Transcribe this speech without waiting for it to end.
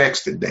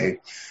text today.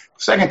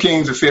 2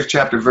 Kings, the 5th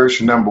chapter,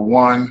 verse number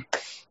 1.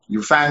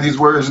 You find these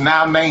words,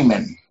 now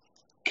Naaman,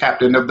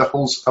 captain of the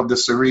host of the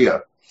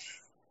Syria,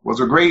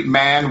 was a great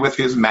man with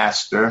his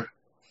master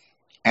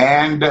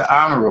and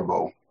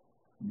honorable,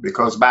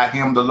 because by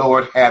him the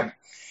Lord had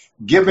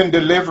given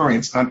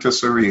deliverance unto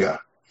Syria.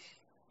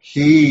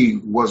 He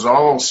was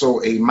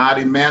also a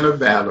mighty man of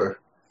valor,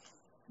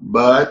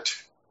 but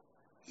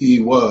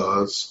he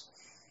was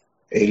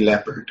a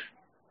leopard.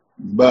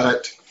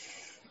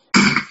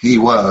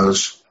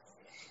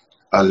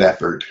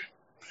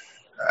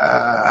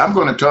 I'm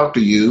going to talk to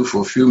you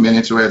for a few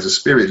minutes, or as the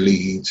Spirit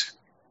leads,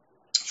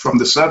 from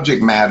the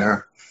subject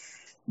matter,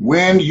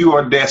 when you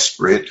are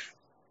desperate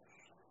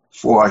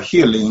for a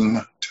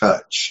healing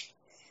touch.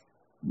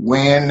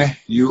 When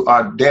you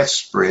are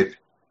desperate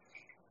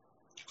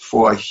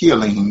for a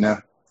healing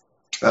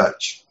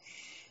touch.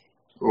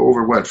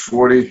 Over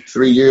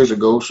 43 years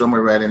ago,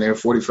 somewhere right in there,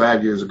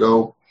 45 years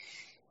ago,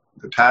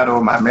 the title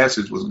of my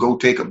message was Go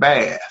Take a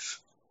Bath.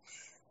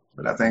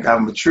 But I think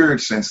I've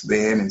matured since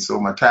then, and so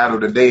my title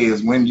today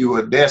is When You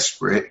Are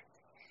Desperate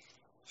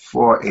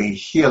for a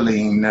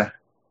Healing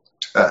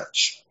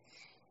Touch.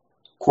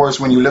 Of course,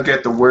 when you look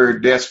at the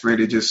word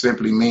desperate, it just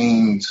simply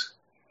means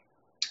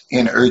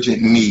in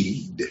urgent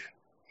need.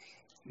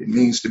 It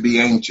means to be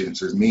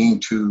anxious. It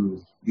means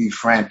to be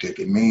frantic.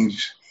 It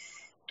means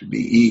to be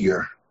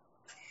eager.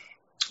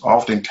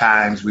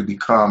 Oftentimes we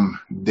become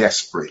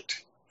desperate.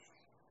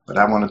 But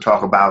I want to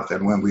talk about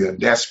that when we are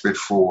desperate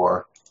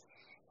for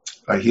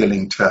a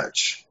healing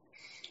touch.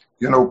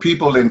 You know,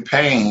 people in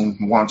pain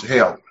want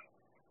help,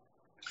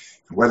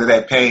 whether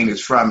that pain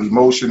is from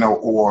emotional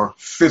or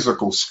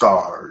physical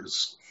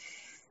scars.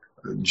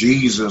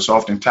 Jesus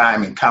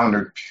oftentimes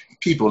encountered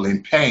people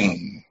in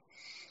pain,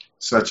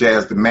 such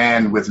as the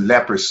man with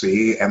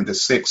leprosy and the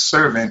sick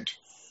servant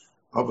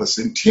of a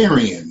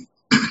centurion.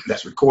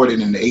 That's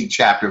recorded in the 8th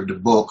chapter of the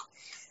book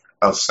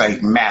of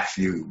St.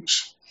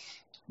 Matthew's.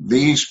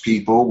 These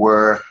people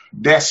were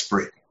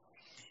desperate.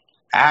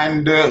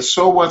 And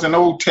so was an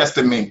Old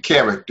Testament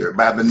character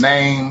by the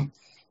name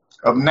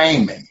of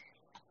Naaman.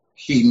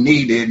 He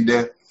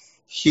needed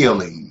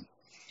healing.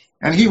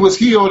 And he was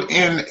healed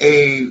in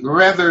a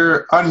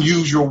rather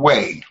unusual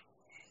way.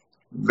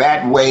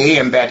 That way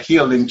and that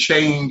healing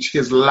changed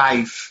his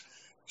life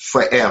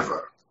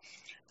forever.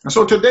 And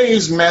so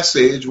today's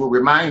message will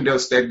remind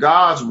us that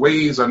God's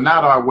ways are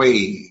not our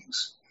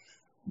ways,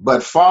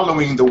 but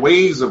following the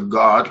ways of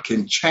God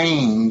can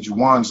change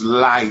one's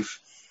life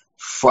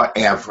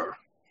forever.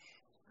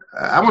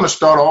 I want to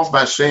start off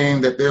by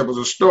saying that there was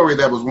a story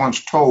that was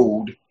once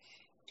told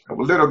of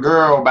a little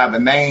girl by the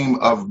name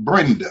of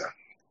Brenda.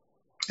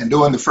 And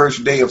during the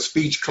first day of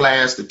speech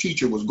class, the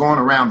teacher was going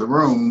around the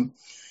room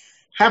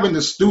having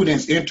the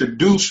students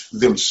introduce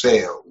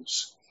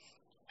themselves.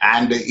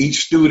 And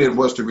each student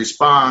was to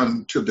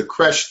respond to the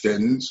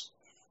questions,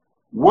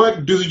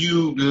 what do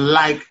you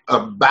like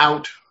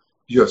about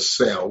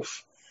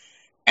yourself?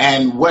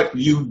 And what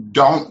you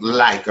don't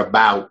like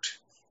about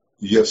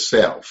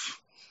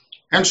yourself?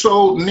 And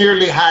so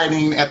nearly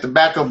hiding at the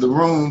back of the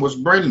room was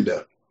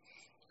Brenda.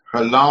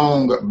 Her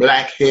long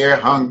black hair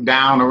hung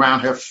down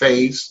around her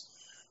face,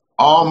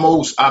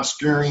 almost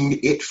obscuring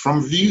it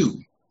from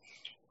view.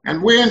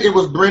 And when it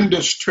was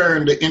Brenda's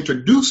turn to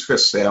introduce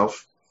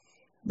herself,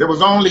 there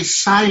was only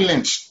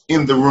silence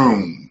in the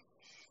room.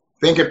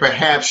 Thinking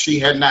perhaps she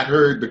had not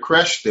heard the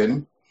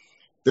question,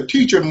 the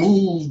teacher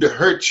moved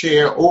her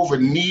chair over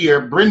near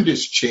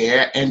Brenda's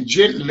chair and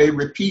gently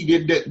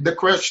repeated the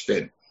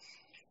question.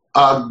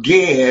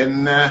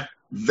 Again,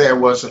 there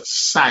was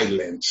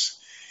silence.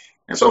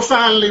 And so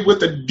finally,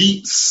 with a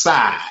deep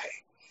sigh,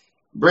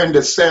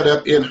 Brenda sat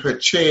up in her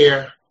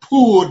chair,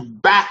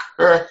 pulled back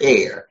her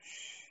hair,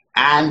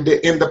 and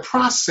in the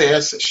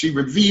process, she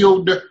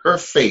revealed her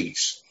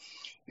face.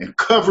 And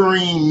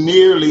covering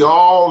nearly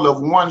all of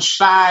one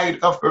side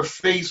of her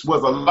face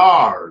was a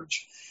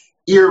large,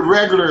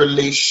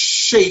 irregularly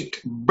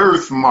shaped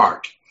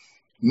birthmark,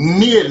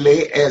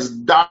 nearly as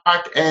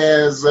dark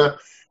as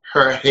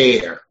her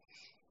hair.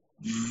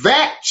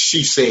 That,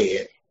 she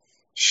said,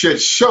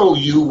 should show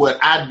you what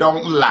I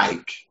don't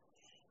like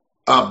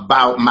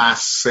about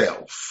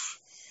myself.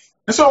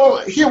 And so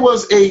here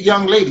was a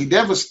young lady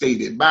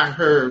devastated by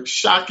her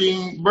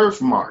shocking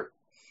birthmark.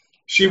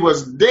 She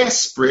was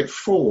desperate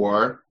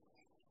for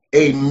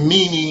a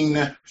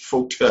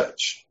meaningful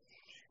touch.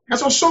 And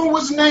so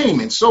was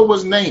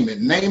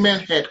Naaman. Naaman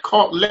had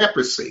caught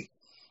leprosy,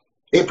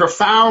 a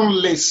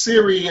profoundly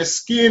serious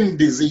skin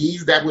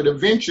disease that would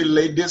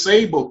eventually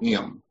disable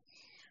him.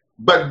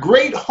 But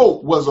great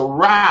hope was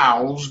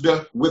aroused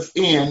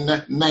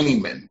within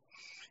Naaman.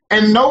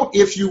 And note,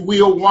 if you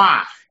will,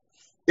 why.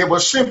 It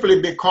was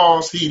simply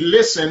because he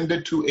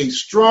listened to a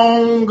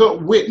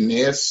strong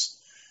witness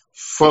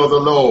for the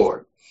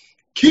Lord.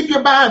 Keep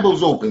your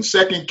Bibles open,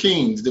 2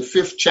 Kings, the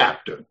 5th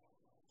chapter.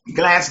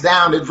 Glance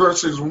down at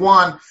verses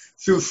 1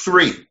 through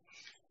 3.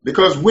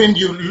 Because when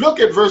you look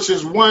at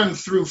verses 1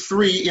 through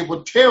 3, it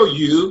will tell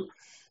you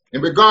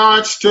in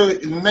regards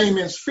to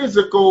Naaman's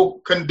physical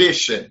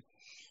condition.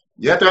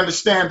 You have to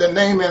understand that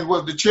Naaman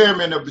was the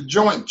chairman of the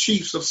Joint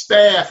Chiefs of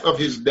Staff of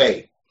his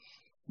day,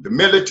 the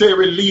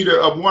military leader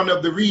of one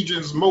of the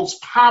region's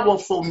most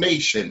powerful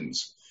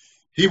nations.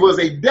 He was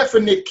a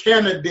definite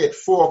candidate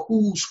for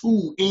who's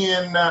who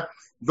in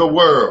the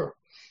world.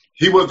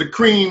 He was the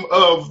cream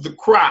of the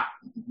crop,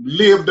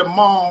 lived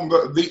among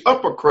the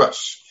upper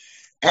crust,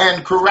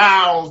 and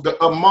caroused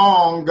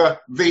among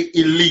the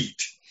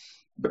elite.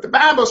 But the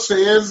Bible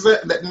says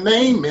that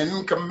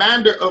Naaman,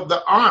 commander of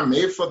the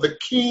army for the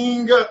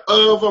king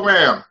of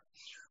Aram,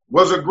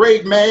 was a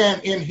great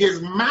man in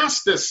his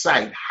master's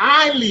sight,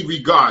 highly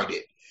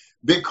regarded,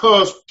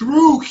 because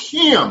through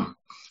him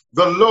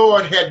the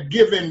Lord had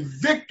given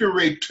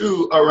victory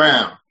to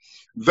Aram.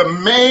 The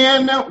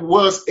man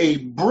was a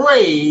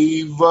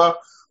brave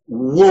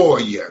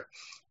warrior.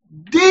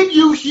 Did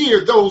you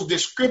hear those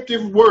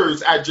descriptive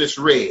words I just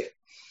read?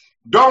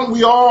 Don't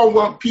we all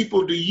want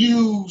people to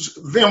use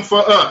them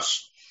for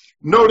us?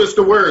 Notice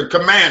the word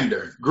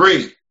commander,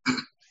 great,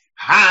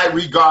 high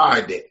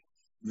regarded,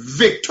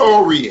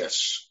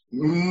 victorious,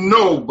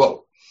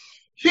 noble.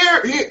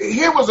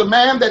 Here was a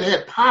man that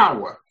had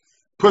power,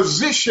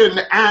 position,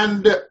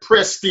 and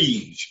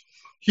prestige.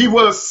 He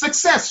was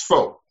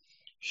successful.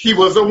 He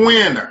was a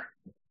winner.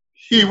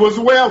 He was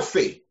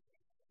wealthy.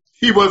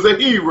 He was a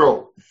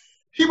hero.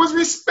 He was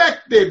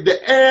respected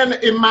and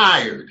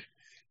admired.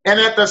 And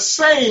at the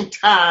same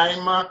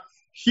time,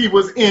 he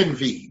was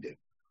envied.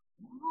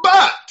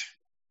 But,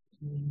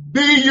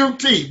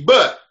 B-U-T,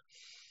 but,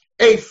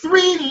 a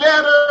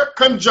three-letter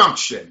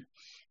conjunction,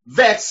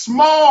 that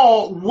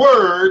small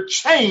word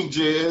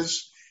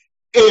changes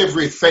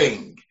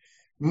everything.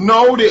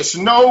 Notice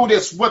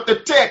what the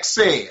text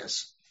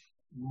says.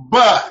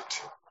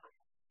 But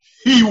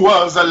he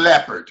was a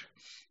leopard.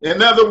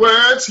 In other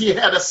words, he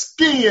had a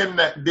skin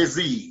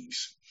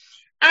disease.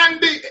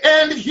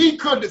 And he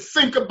could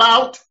think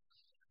about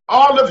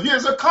all of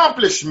his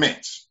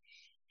accomplishments.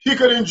 He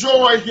could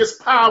enjoy his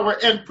power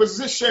and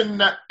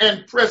position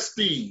and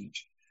prestige.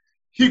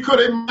 He could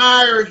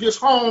admire his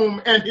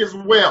home and his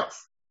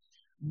wealth.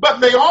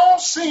 But they all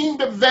seemed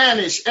to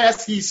vanish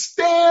as he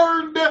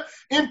stared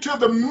into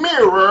the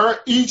mirror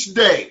each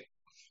day.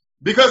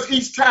 Because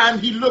each time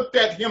he looked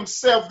at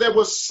himself, there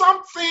was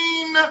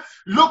something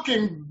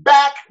looking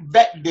back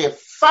that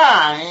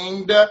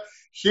defined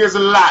his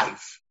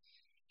life.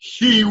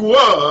 He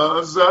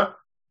was a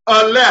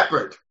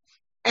leopard,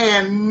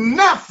 and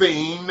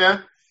nothing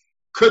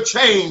could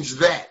change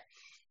that.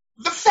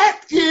 The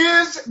fact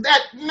is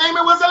that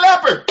Naaman was a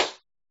leopard.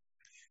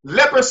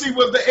 Leprosy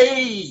was the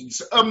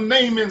AIDS of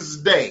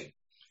Naaman's day.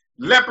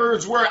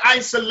 Lepers were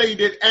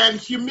isolated and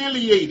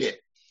humiliated.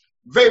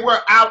 They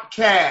were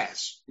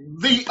outcasts,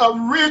 the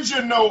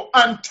original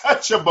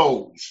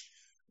untouchables.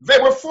 They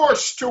were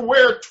forced to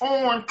wear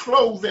torn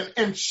clothing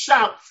and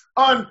shout,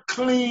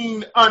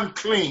 "Unclean,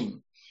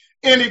 unclean,"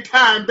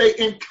 anytime they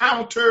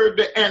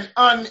encountered an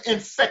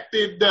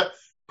uninfected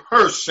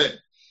person.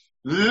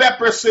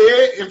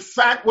 Leprosy, in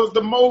fact, was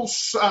the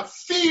most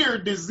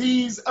feared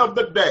disease of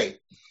the day.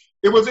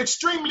 It was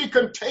extremely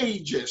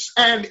contagious,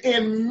 and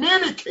in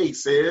many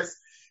cases,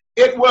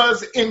 it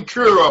was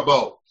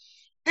incurable.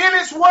 In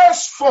its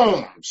worst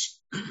forms,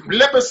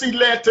 leprosy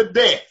led to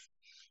death.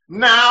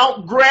 Now,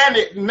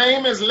 granted,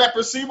 Naaman's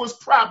leprosy was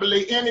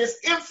probably in its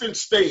infant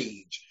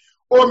stage,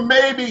 or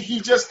maybe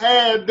he just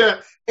had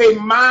a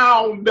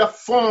mild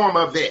form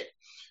of it.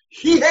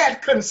 He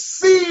had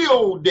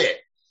concealed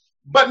it.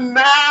 But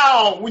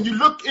now, when you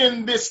look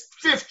in this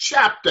 5th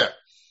chapter,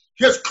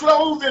 his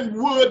clothing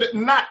would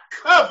not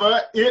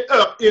cover it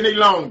up any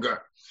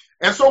longer.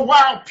 And so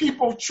while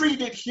people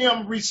treated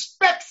him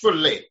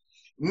respectfully,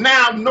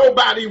 now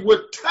nobody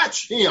would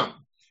touch him.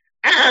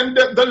 And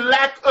the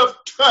lack of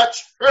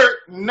touch hurt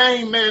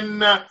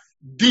Naaman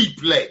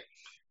deeply.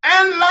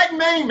 And like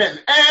Naaman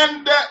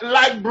and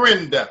like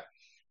Brenda,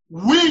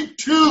 we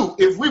too,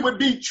 if we would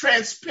be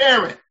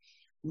transparent,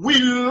 we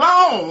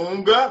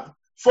long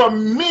for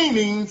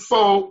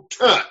meaningful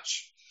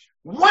touch.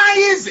 Why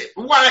is it?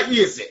 Why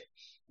is it?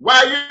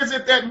 Why is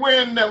it that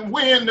when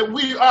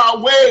we are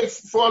away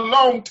for a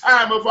long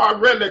time of our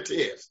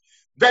relatives,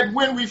 that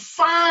when we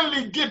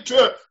finally get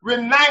to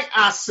reunite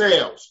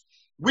ourselves,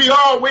 we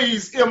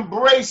always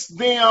embrace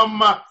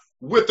them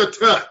with a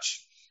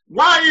touch?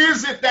 Why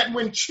is it that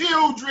when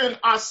children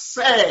are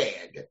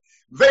sad,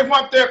 they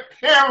want their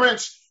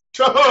parents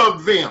to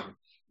hug them?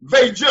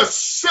 They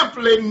just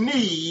simply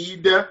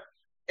need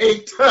a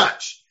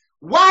touch.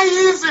 Why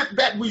is it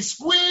that we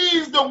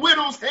squeeze the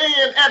widow's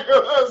hand at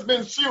her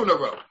husband's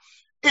funeral?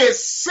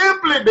 It's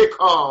simply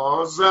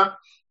because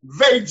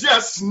they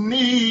just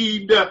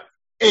need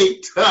a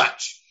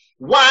touch.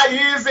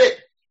 Why is it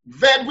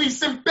that we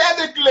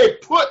sympathetically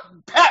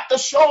pat the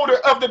shoulder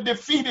of the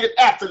defeated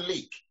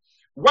athlete?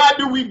 Why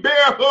do we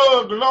bear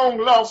hug long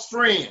lost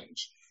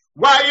friends?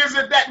 Why is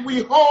it that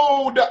we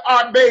hold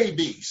our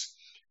babies?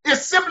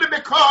 It's simply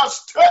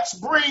because touch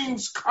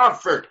brings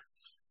comfort.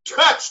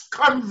 Touch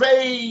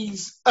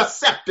conveys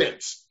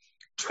acceptance.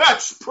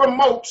 Touch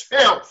promotes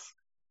health.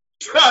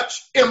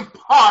 Touch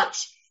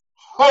imparts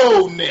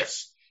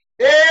wholeness.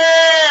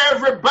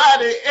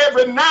 Everybody,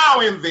 every now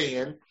and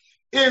then,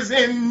 is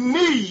in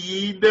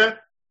need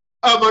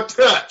of a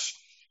touch.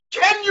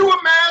 Can you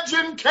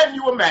imagine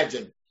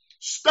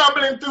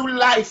stumbling through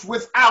life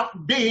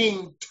without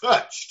being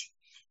touched,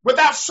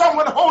 without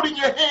someone holding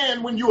your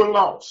hand when you are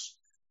lost,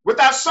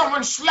 without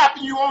someone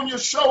slapping you on your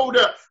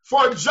shoulder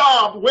for a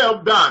job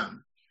well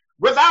done,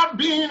 without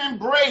being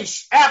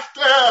embraced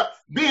after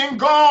being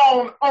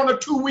gone on a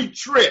 2-week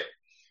trip?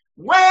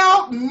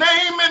 Well,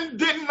 Naaman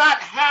did not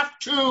have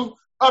to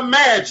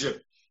imagine.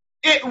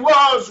 It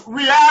was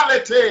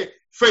reality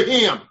for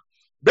him,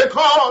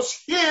 because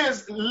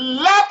his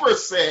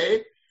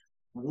leprosy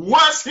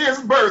was his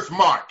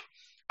birthmark.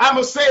 I'm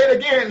going to say it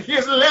again.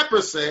 His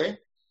leprosy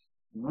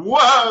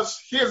was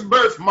his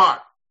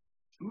birthmark.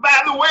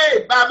 By the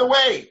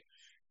way,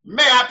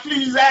 may I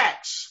please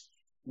ask,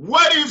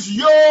 what is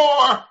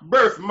your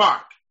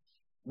birthmark?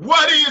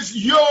 What is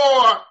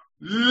your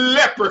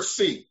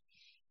leprosy?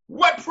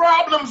 What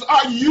problems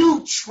are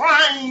you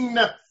trying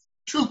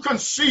to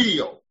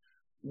conceal?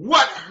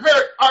 What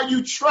hurt are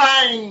you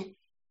trying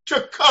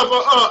to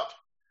cover up?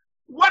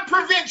 What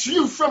prevents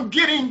you from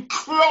getting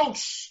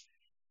close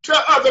to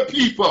other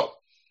people?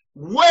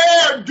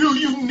 Where do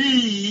you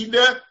need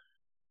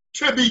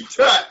to be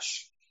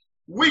touched?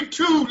 We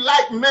too,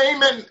 like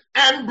Naaman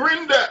and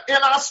Brenda in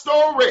our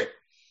story,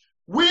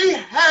 we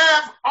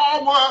have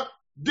our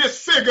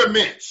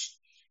disfigurements.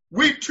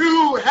 We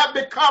too have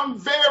become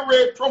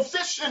very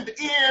proficient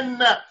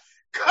in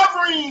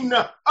covering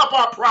up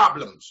our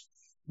problems.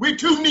 We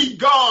too need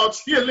God's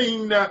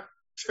healing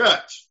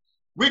touch.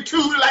 We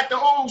too, like the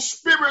old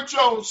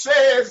spiritual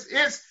says,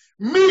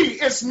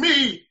 it's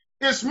me,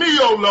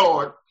 oh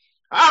Lord.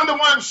 I'm the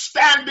one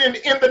standing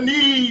in the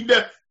need,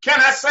 can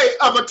I say,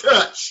 of a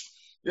touch.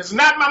 It's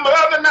not my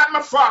mother, not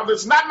my father,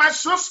 it's not my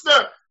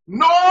sister,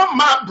 nor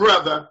my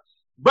brother,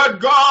 but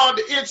God,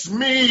 it's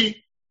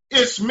me,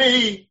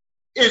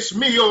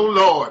 oh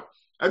Lord.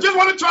 I just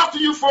want to talk to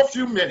you for a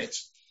few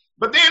minutes.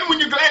 But then when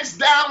you glance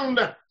down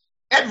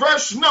at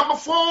verse number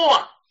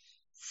 4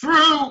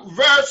 through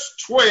verse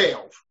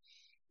 12,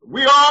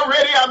 we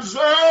already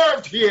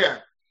observed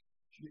here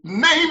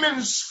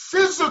Naaman's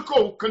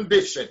physical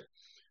condition.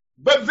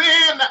 But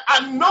then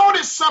I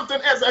noticed something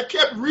as I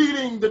kept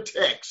reading the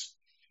text.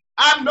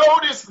 I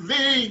noticed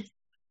the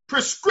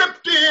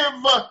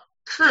prescriptive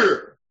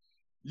cure.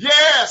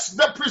 Yes,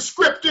 the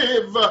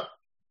prescriptive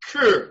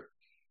cure.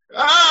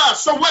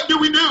 So what do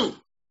we do?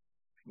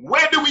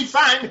 Where do we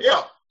find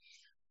help?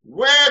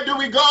 Where do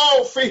we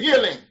go for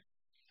healing?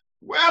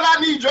 Well,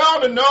 I need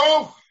y'all to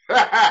know,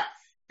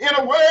 in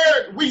a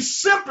word, we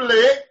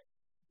simply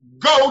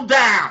go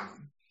down.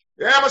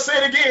 I'm going to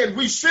say it again.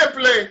 We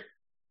simply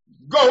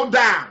go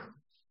down.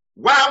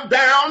 While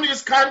down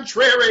is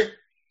contrary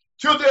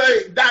to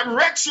the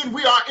direction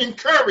we are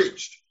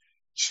encouraged,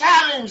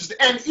 challenged,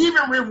 and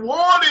even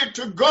rewarded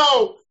to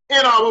go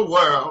in our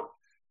world,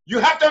 you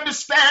have to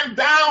understand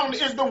down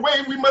is the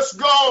way we must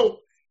go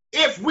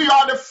if we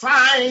are to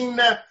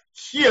find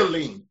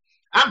healing.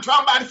 I'm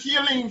talking about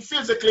healing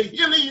physically,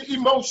 healing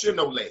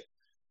emotionally.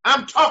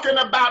 I'm talking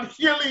about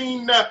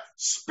healing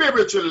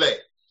spiritually.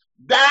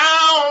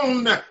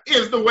 Down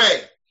is the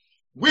way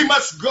we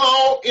must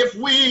go if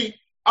we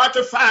are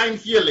to find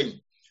healing.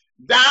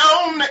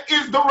 Down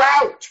is the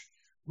route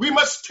we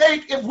must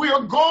take if we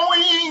are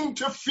going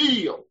to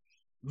feel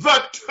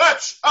the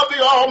touch of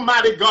the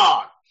Almighty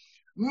God.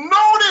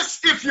 Notice,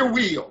 if you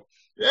will,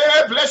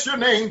 bless your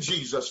name,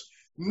 Jesus.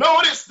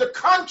 Notice the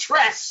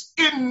contrast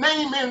in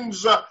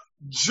Naaman's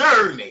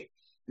journey.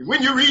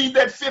 When you read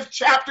that 5th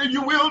chapter,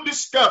 you will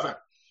discover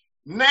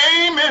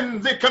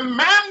Naaman, the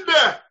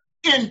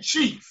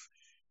commander-in-chief,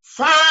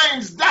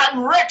 finds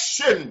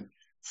direction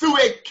through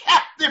a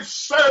captive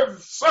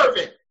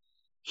servant,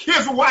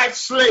 his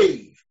wife's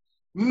slave.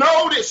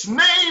 Notice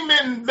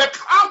Naaman, the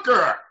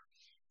conqueror,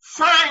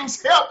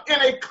 finds help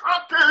in a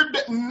conquered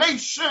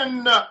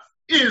nation,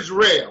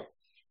 Israel.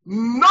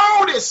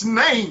 Notice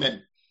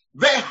Naaman,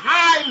 the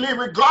highly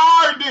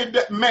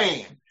regarded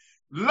man,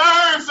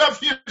 learns of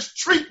his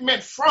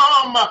treatment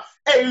from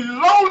a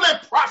lowly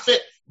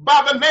prophet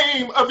by the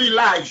name of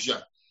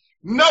Elijah.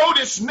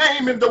 Notice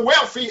Naaman, the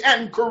wealthy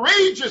and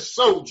courageous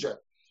soldier.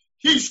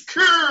 He's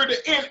cured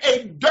in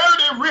a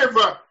dirty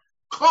river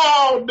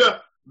called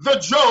the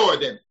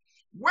Jordan.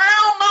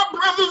 Well, my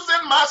brothers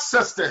and my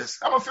sisters,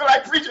 I'm going to feel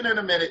like preaching in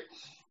a minute.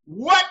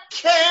 What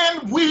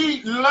can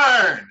we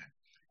learn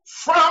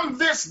from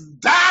this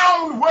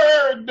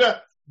downward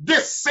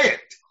descent?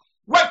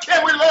 What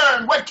can we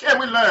learn? What can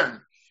we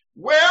learn?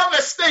 Well,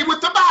 let's stay with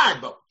the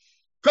Bible.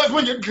 Because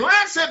when you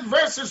glance at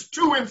verses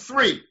 2 and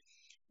 3,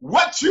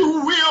 what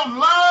you will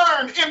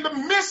learn in the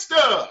midst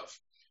of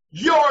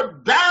your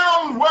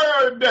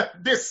downward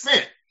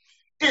descent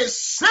is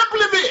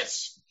simply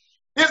this,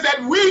 is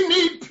that we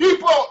need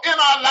people in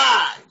our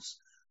lives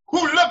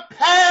who look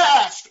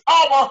past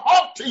our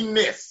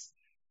haughtiness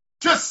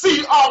to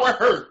see our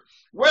hurt.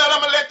 Well,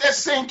 I'm going to let that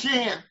sink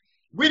in.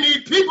 We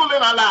need people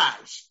in our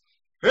lives,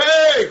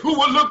 who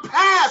will look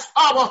past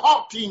our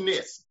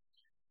haughtiness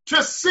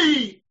to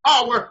see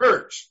our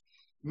hurts.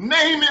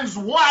 Naaman's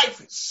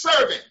wife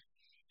servant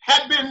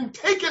had been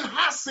taken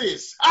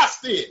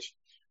hostage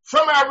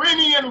from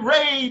Iranian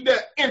raid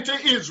into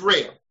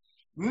Israel.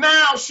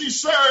 Now she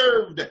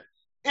served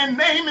in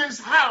Naaman's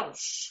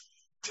house,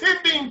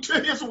 tending to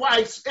his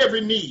wife's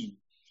every need.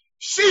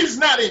 She's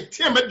not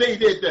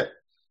intimidated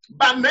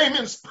by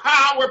Naaman's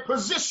power,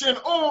 position,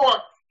 or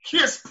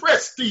his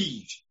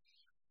prestige.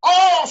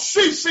 All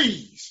she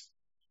sees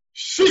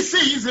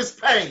his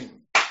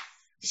pain.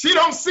 She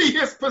don't see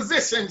his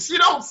position. She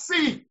don't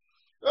see,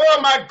 oh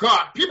my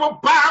God, people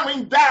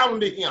bowing down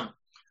to him.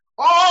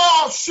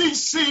 All she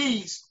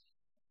sees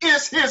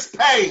is his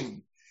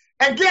pain.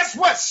 And guess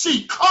what?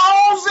 She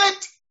calls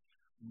it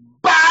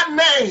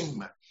by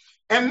name.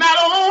 And not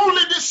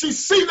only did she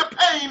see the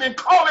pain and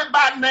call it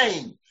by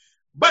name,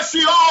 but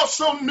she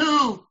also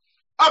knew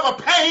of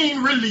a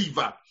pain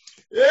reliever.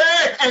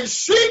 And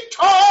she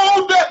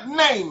told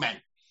Naaman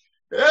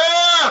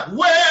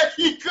where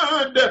he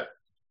could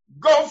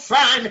go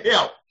find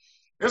help.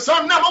 And so,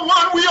 number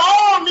one, we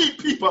all need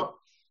people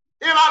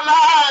in our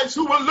lives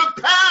who will look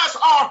past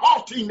our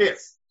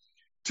haughtiness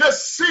to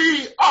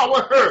see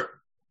our hurt.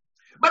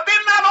 But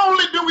then not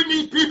only do we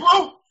need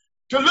people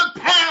to look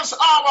past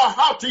our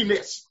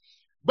haughtiness,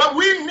 but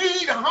we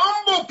need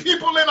humble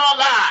people in our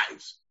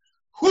lives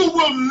who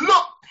will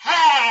look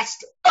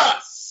past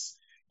us.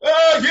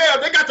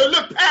 They got to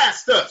look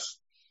past us.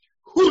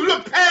 Who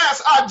look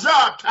past our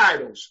job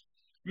titles,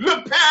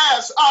 look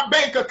past our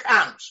bank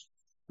accounts,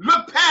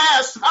 look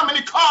past how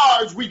many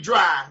cars we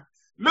drive,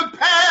 look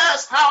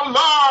past how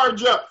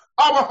large our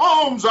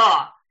homes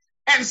are,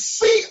 and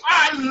see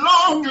our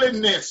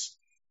loneliness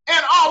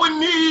and our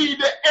need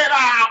and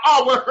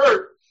our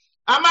hurt.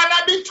 I might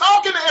not be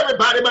talking to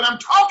everybody, but I'm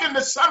talking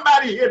to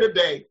somebody here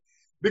today,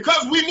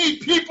 because we need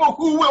people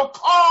who will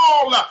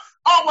call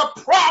our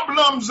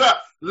problems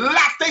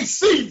like they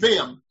see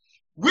them.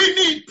 We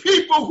need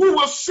people who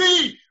will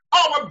see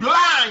our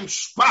blind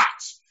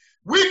spots.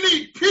 We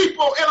need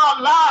people in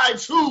our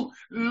lives who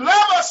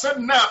love us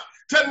enough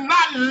to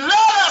not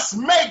let us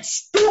make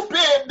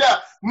stupid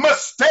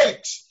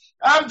mistakes.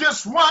 I'm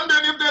just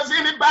wondering if there's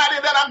anybody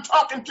that I'm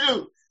talking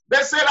to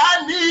that said,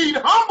 I need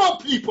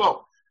humble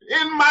people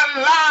in my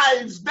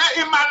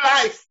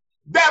life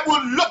that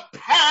will look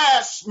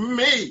past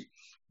me.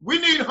 We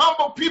need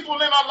humble people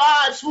in our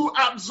lives who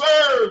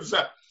observes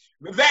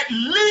that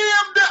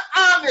lived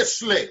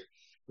honestly.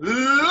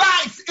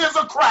 Life is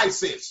a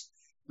crisis.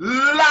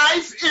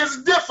 Life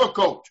is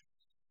difficult.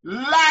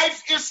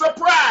 Life is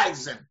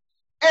surprising.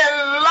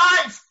 And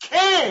life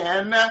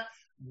can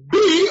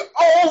be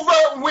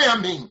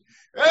overwhelming.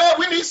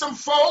 We need some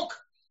folk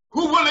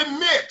who will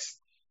admit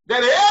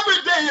that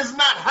every day is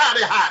not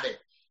howdy-howdy.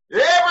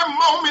 Every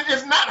moment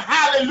is not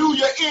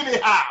hallelujah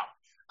anyhow.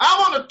 I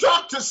want to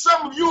talk to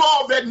some of you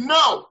all that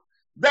know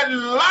that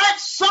life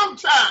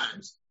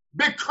sometimes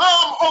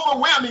become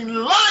overwhelming.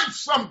 Life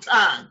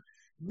sometimes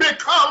become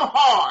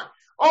hard.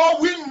 Oh,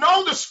 we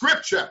know the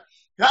scripture.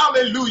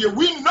 Hallelujah.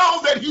 We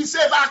know that he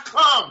says, I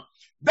come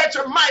that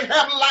you might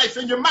have life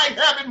and you might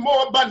have it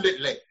more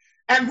abundantly.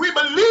 And we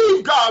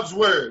believe God's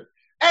word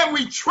and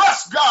we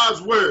trust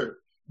God's word.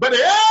 But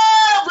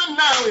every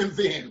now and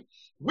then,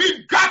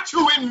 we've got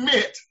to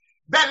admit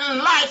that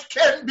life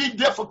can be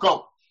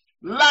difficult.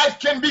 Life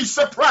can be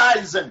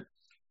surprising.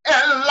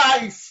 And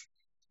life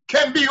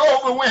can be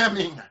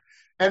overwhelming.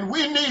 And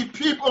we need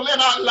people in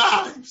our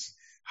lives,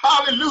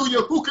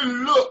 hallelujah, who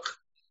can look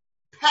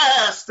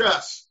past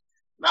us.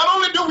 Not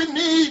only do we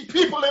need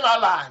people in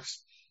our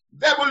lives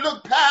that will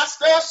look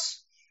past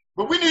us,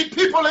 but we need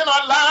people in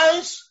our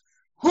lives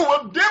who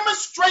will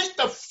demonstrate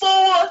the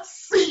 4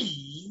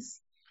 C's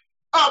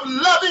of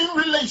loving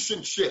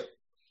relationship.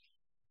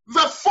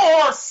 The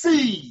 4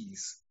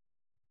 C's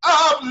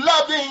of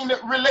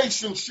loving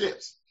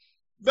relationships.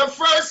 The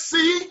first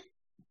C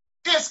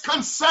is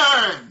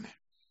concern.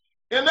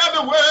 In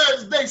other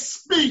words, they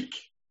speak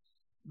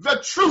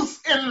the truth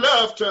in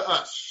love to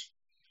us.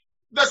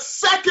 The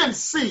second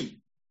C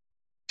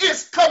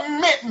is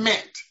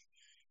commitment.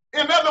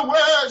 In other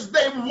words,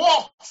 they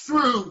walk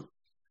through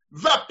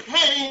the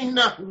pain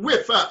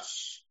with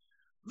us.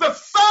 The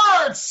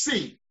third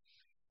C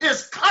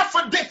is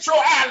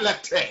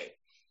confidentiality.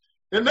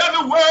 In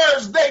other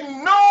words, they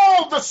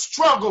know the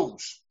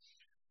struggles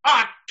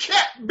are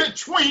kept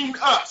between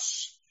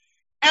us.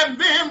 And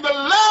then the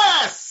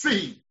last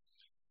C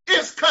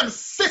is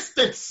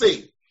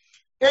consistency.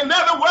 In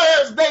other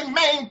words, they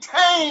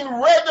maintain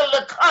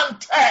regular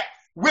contact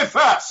with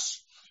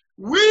us.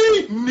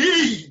 We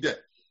need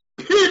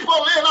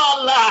people in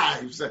our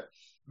lives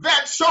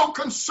that show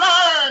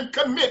concern,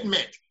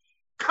 commitment,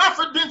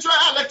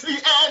 confidentiality,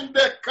 and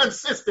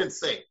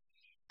consistency.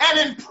 And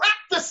in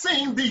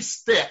practicing these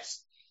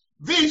steps,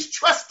 these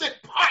trusted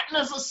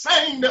partners are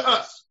saying to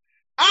us,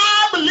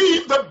 I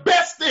believe the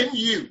best in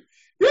you.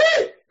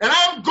 And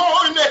I'm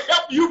going to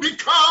help you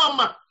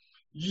become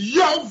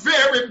your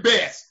very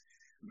best.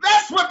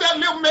 That's what that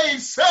little maid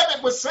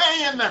servant was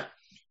saying.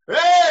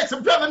 Hey,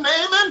 to Brother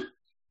Naaman,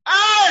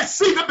 I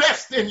see the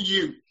best in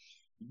you.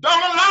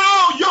 Don't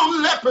allow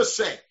your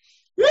leprosy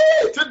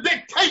to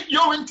dictate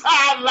your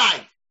entire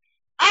life.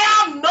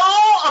 I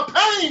know a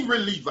pain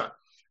reliever.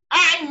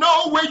 I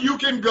know where you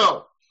can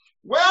go.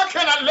 Well,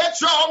 can I let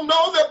y'all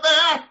know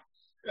that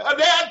there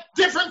are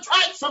different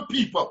types of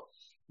people.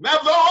 Now,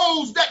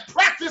 those that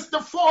practice the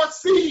 4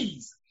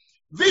 C's,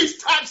 these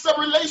types of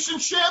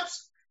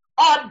relationships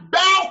are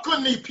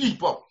balcony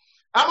people.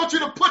 I want you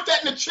to put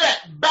that in the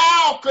chat.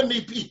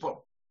 Balcony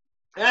people.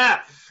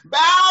 Yeah,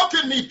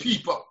 balcony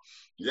people.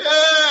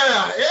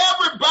 Yeah,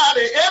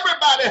 everybody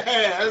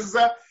has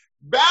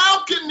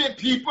balcony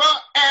people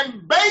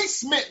and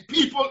basement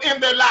people in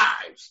their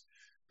lives.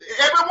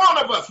 Every one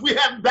of us, we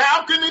have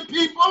balcony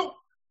people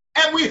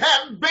and we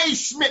have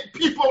basement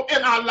people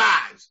in our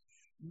lives.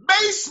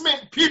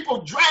 Basement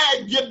people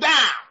drag you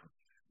down.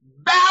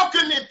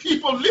 Balcony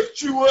people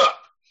lift you up.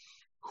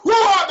 Who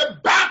are the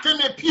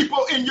balcony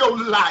people in your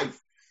life?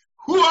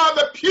 Who are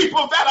the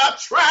people that are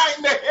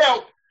trying to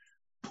help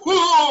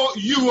pull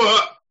you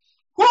up?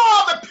 Who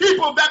are the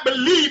people that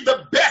believe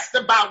the best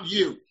about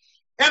you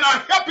and are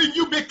helping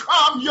you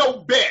become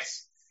your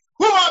best?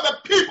 Who are the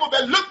people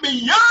that look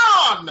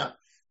beyond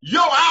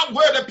your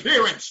outward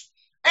appearance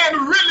and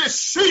really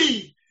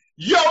see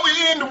your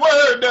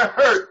inward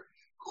hurt?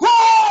 Who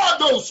are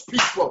those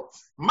people?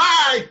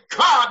 My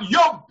God,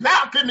 your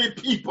balcony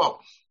people.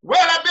 Well,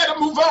 I better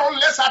move on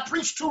unless I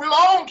preach too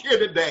long here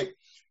today.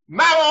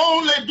 Not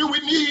only do we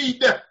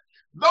need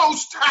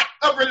those type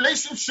of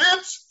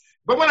relationships,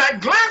 but when I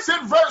glance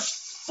at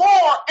verse 4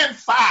 and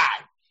 5,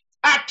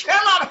 I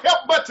cannot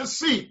help but to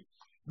see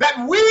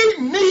that we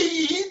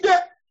need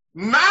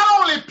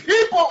not only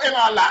people in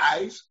our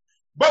lives,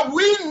 but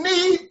we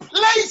need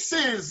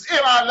places in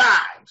our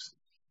lives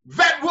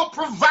that will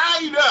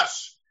provide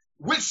us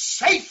with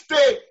safety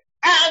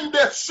and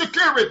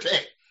security.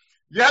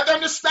 You have to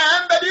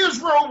understand that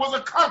Israel was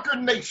a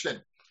conquered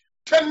nation.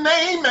 To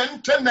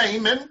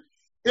Naaman,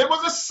 it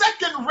was a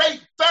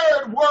second-rate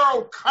third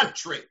world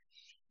country.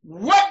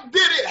 What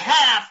did it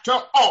have to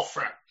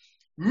offer?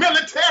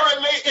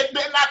 Militarily, it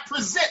did not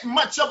present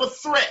much of a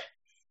threat,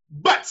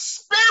 but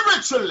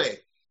spiritually,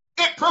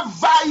 it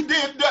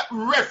provided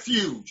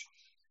refuge.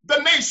 The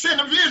nation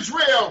of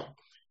Israel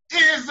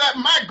is,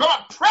 my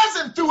God,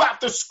 present throughout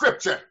the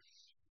scripture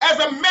as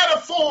a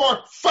metaphor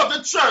for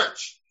the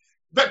church.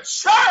 The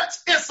church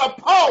is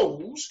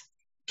supposed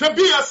to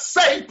be a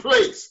safe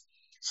place.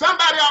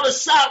 Somebody ought to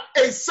shout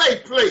a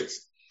safe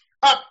place.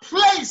 A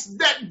place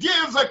that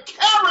gives a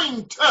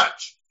caring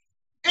touch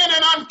in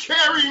an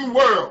uncaring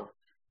world.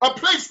 A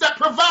place that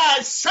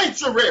provides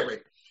sanctuary,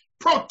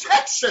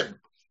 protection,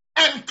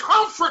 and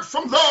comfort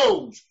from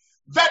those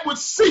that would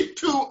seek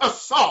to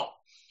assault.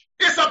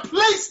 It's a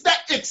place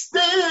that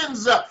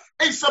extends a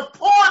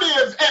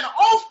supportive and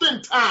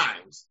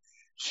oftentimes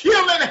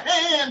healing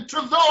hand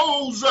to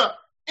those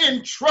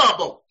in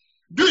trouble.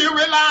 Do you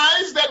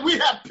realize that we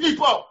have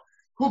people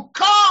who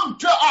come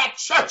to our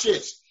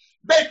churches?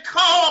 They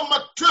come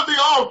to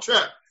the altar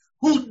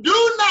who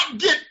do not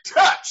get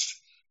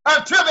touched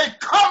until they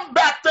come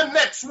back the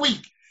next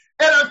week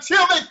and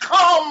until they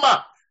come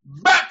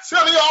back to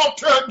the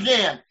altar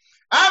again.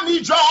 I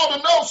need y'all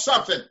to know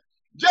something.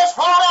 Just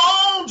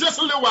hold on just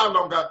a little while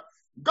longer.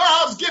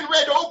 God's getting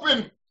ready to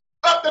open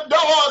up the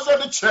doors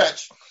of the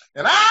church.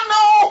 And I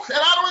know, and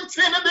I don't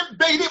intend to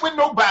debate it with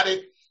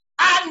nobody,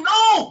 I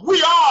know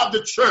we are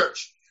the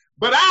church.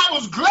 But I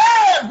was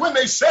glad when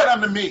they said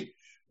unto me,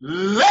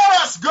 let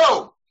us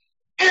go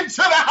into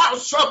the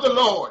house of the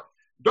Lord.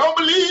 Don't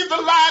believe the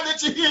lie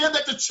that you hear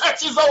that the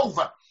church is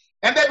over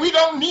and that we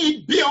don't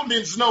need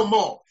buildings no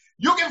more.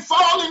 You can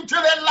fall into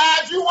that lie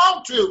if you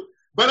want to,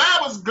 but I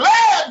was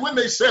glad when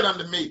they said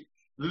unto me,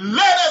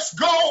 let us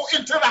go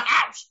into the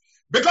house,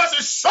 because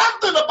there's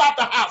something about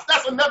the house.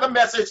 That's another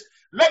message.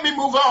 Let me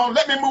move on.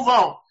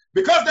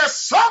 Because there's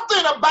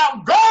something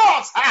about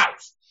God's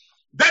house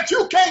that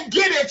you can't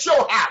get at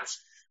your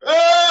house.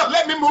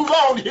 Let me move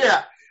on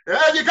here.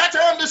 You got to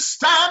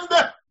understand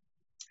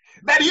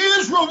that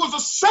Israel was a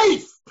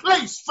safe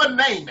place for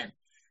Naaman.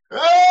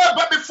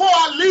 But before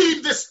I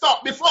leave this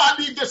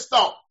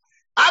thought,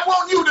 I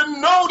want you to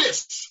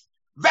notice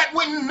that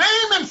when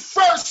Naaman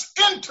first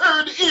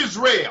entered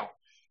Israel,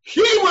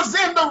 he was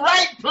in the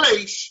right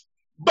place,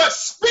 but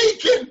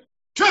speaking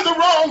to the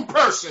wrong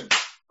person.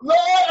 Lord,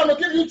 I'm going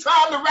to give you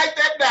time to write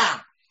that down,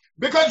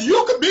 because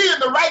you could be in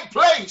the right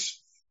place,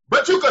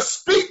 but you could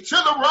speak to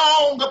the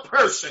wrong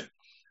person.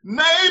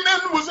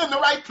 Naaman was in the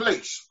right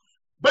place,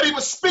 but he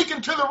was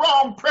speaking to the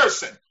wrong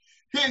person.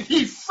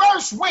 He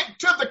first went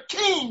to the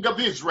king of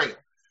Israel,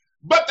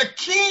 but the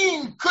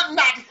king could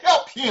not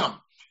help him.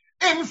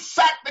 In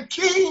fact, the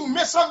king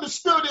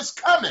misunderstood his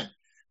coming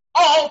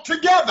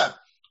altogether.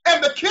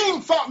 And the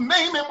king thought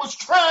Naaman was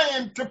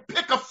trying to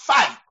pick a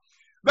fight.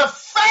 The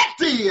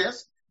fact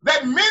is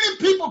that many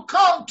people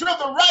come to the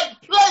right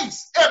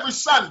place every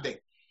Sunday.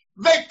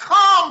 They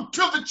come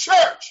to the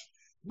church,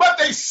 but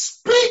they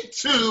speak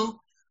to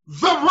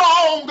the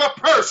wrong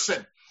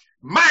person.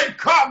 My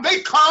God, they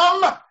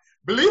come,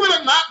 believe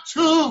it or not,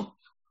 to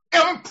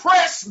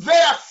impress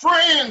their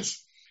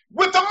friends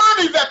with the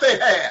money that they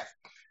have.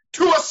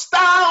 to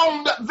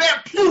astound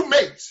their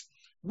pewmates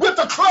with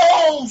the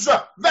clothes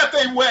that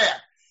they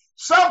wear.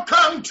 Some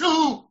come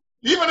to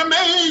even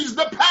amaze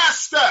the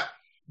pastor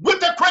with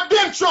the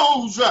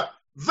credentials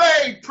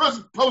they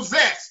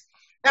possess.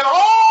 And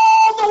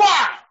all the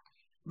while,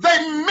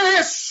 they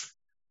miss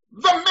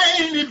the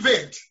main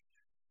event.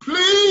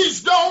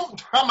 Please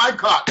don't, oh my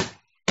God,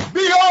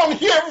 be on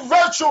here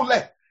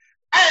virtually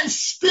and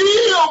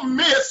still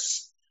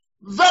miss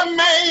the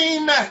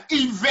main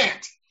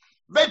event.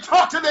 They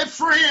talk to their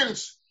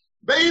friends.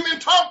 They even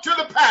talk to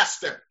the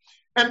pastor.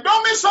 And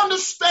don't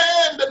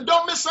misunderstand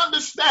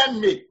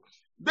me.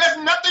 There's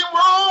nothing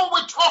wrong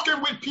with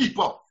talking with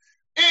people.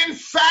 In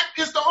fact,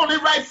 it's the only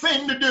right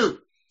thing to do.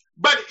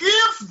 But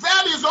if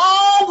that is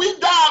all we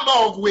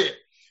dialogue with,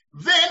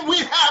 then we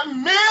have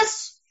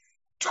missed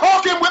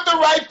talking with the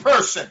right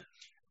person.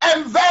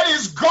 And that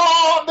is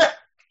God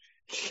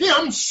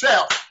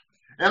himself.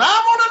 And I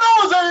want to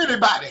know, is there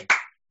anybody?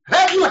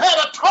 Have you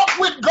had a talk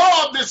with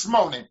God this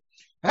morning?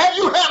 Have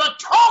you had a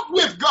talk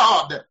with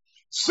God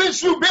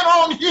since you've been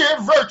on here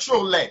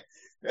virtually?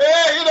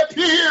 It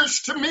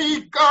appears to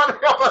me, God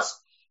help us,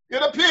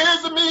 it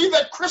appears to me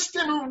that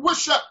Christian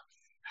worship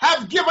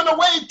have given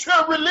away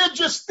to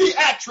religious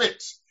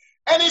theatrics.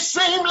 And it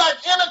seems like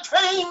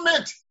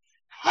entertainment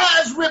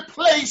has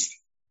replaced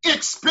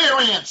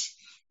experience.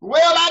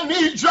 Well, I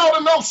need y'all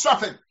to know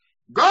something.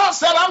 God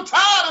said, I'm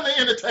tired of the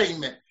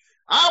entertainment.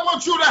 I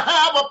want you to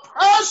have a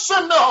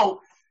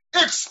personal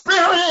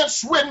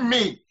experience with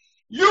me.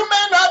 You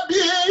may not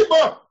be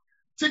able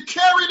to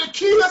carry the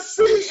key of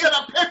C in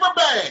a paper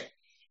bag.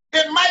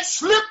 It might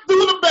slip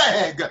through the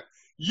bag.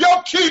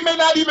 Your key may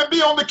not even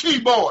be on the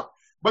keyboard.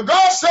 But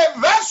God said,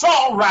 that's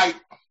all right.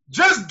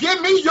 Just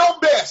give me your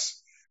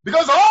best.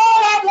 Because all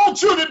I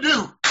want you to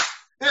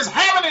do is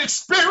have an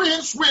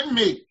experience with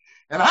me.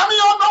 And how many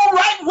of y'all know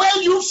right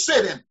where you're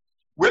sitting?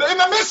 In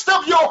the midst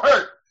of your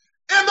hurt,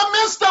 in the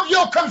midst of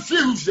your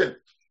confusion,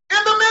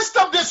 in the midst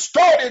of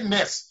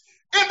distortedness,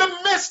 in the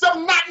midst of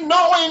not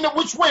knowing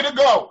which way to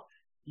go,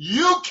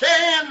 you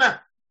can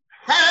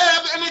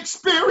have an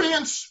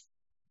experience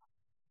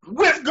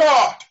with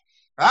God.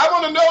 I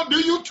want to know,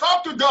 do you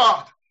talk to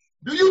God?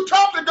 Do you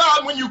talk to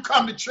God when you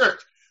come to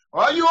church?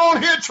 Or are you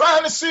on here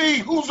trying to see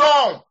who's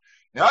on?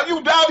 Are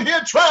you down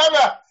here trying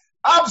to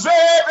observe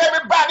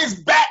everybody's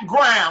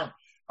background?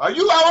 Are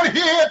you out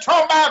here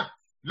talking about,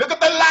 look at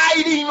the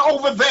lighting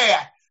over there?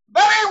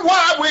 That ain't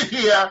why we're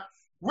here.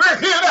 We're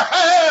here to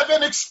have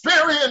an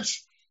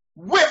experience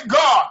with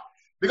God.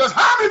 Because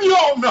how many of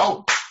y'all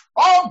know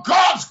all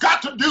God's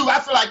got to do, I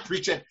feel like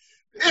preaching,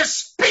 is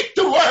speak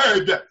the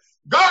word.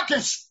 God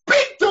can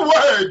speak the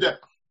word.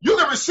 You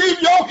can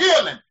receive your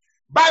healing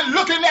by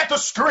looking at the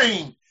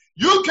screen.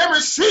 You can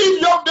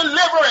receive your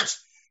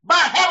deliverance by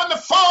having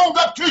the phone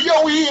up to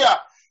your ear.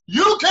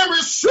 You can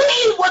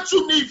receive what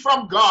you need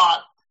from God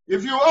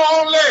if you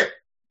only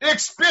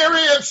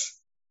experience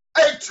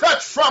a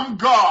touch from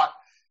God.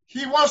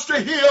 He wants to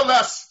heal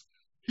us.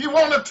 He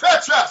wants to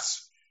touch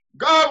us.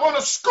 God wants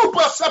to scoop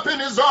us up in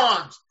his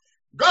arms.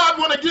 God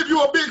wants to give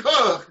you a big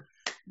hug.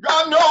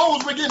 God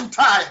knows we're getting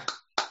tired.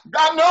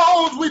 God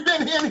knows we've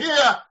been in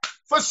here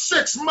for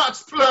 6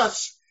 months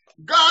plus.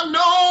 God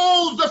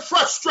knows the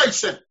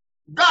frustration.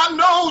 God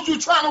knows you're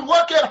trying to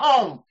work at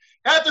home.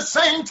 At the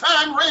same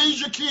time, raise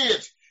your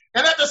kids.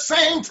 And at the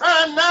same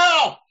time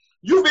now,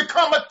 you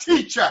become a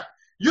teacher.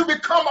 You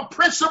become a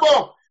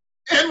principal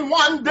in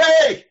one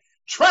day,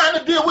 trying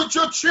to deal with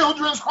your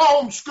children's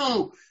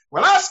homeschool.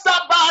 Well, I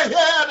stopped by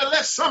here to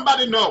let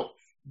somebody know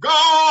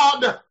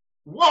God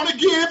want to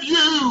give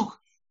you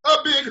a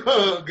big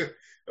hug.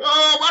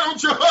 Oh, why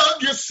don't you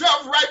hug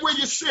yourself right where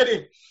you're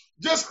sitting?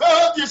 Just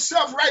hug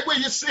yourself right where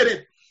you're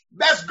sitting.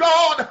 That's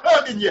God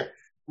hugging you.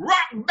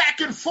 Rock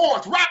back and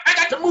forth. Rock. I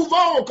got to move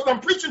on because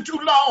I'm preaching too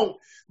long.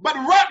 But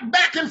rock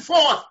back and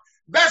forth.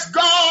 That's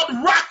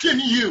God rocking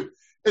you.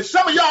 If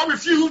some of y'all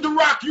refuse to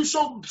rock, you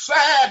so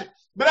sad.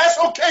 But that's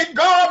okay.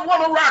 God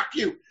want to rock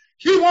you.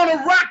 He want to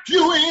rock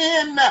you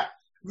in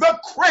the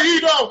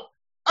cradle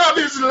of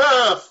his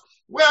love.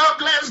 Well,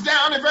 glance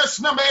down in verse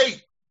number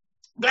 8.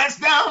 Glance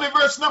down in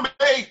verse number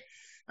 8.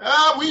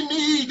 We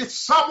need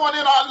someone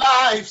in our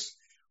lives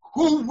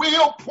who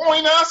will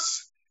point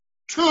us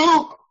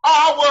to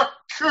our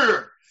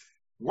cure.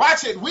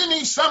 Watch it. We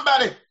need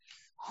somebody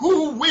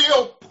who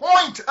will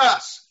point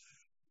us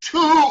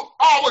to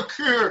our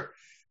cure.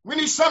 We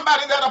need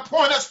somebody that will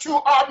point us to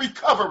our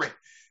recovery.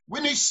 We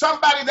need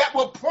somebody that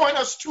will point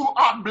us to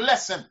our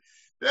blessing.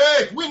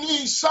 Hey, we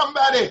need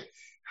somebody.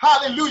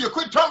 Hallelujah.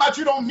 Quit talking about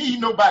you don't need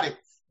nobody.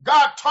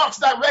 God talks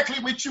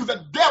directly with you.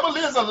 The devil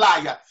is a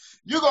liar.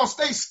 You're going to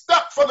stay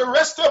stuck for the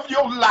rest of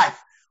your life.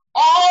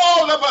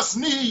 All of us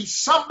need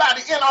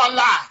somebody in our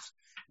lives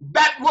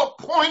that will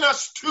point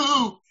us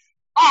to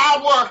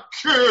our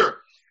cure.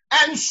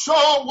 And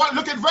so,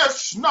 look at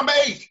verse number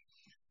 8.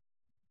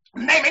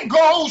 Naaman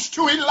goes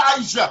to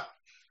Elijah,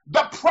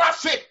 the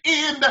prophet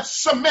in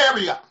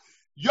Samaria.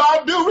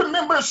 Y'all do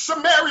remember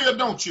Samaria,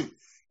 don't you?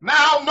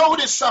 Now,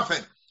 notice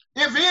something.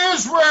 If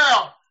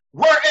Israel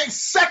were a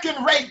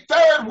second-rate,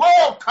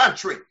 third-world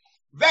country,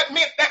 That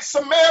meant that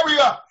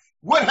Samaria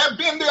would have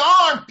been the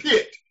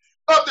armpit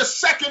of the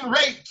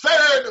second-rate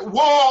third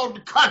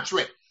world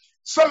country.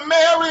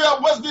 Samaria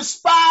was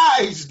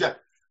despised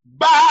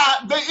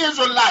by the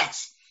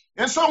Israelites.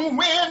 And so when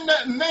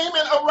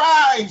Naaman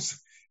arrives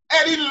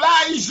at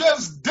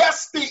Elijah's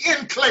dusty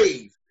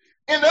enclave,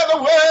 in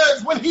other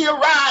words, when he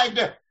arrived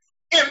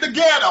in the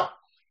ghetto,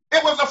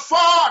 it was a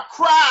far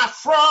cry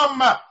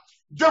from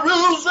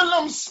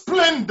Jerusalem's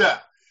splendor.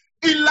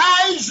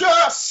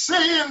 Elijah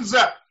sends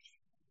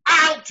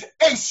out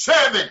a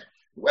servant.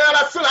 Well,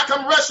 I feel like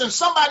I'm rushing.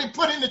 Somebody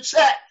put in the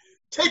chat,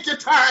 take your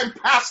time,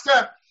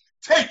 Pastor.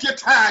 Take your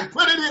time.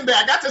 Put it in there.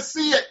 I got to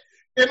see it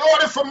in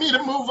order for me to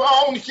move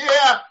on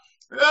here.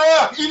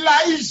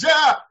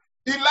 Elijah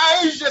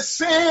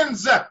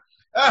sends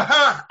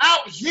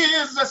out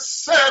his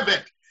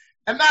servant.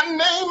 And now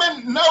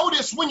Naaman,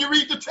 notice when you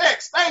read the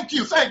text. Thank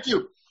you.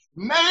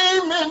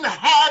 Naaman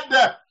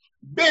had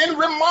been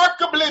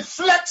remarkably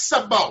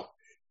flexible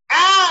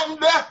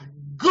and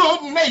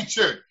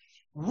good-natured,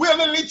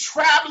 willingly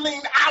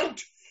traveling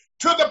out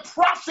to the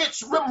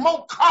prophet's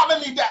remote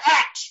colony to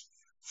ask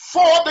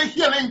for the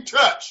healing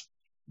touch.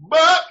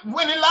 But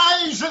when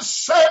Elijah's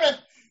servant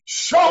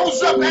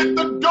shows up at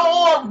the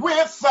door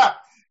with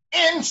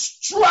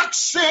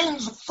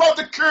instructions for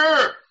the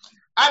cure,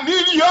 I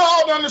need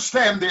y'all to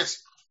understand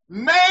this.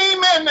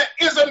 Naaman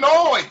is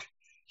annoyed.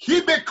 He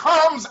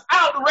becomes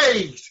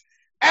outraged,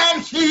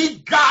 and he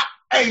got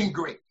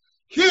angry.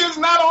 He is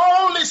not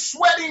only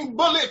sweating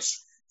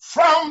bullets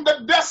from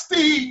the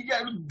dusty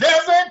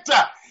desert,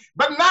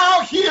 but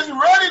now he is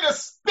ready to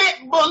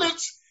spit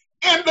bullets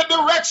in the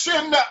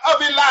direction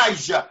of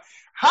Elijah.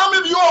 How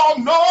many of you all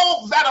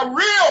know that a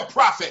real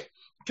prophet,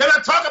 can I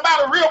talk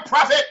about a real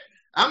prophet?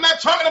 I'm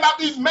not talking about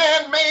these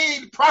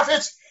man-made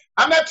prophets.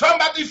 I'm not talking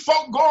about these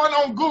folk going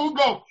on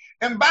Google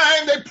and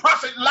buying their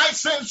prophet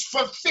license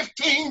for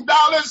 $15.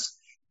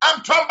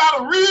 I'm talking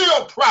about a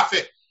real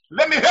prophet.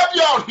 Let me help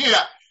y'all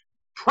here.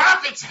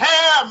 Prophets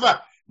have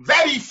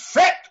that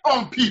effect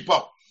on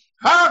people.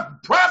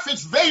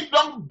 Prophets, they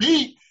don't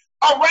beat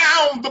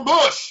around the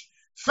bush.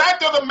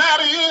 Fact of the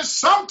matter is,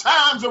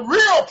 sometimes a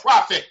real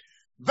prophet,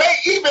 they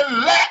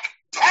even lack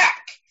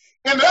tact.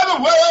 In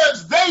other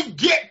words, they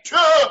get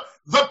to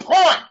the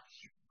point.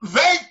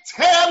 They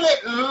tell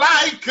it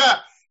like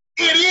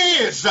it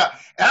is. And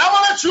I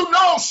want to let you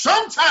know,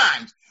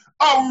 sometimes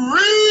a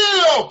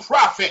real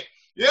prophet,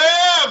 they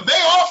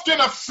often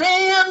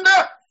offend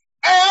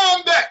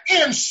and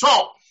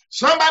insult.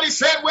 Somebody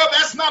said, well,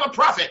 that's not a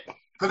prophet.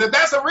 Because if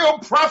that's a real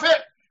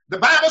prophet, the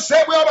Bible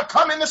said we ought to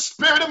come in the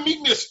spirit of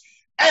meekness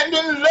and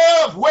in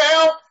love.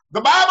 Well,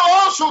 the Bible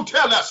also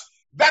tells us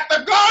that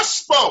the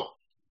gospel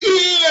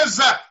is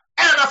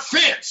an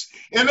offense.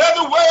 In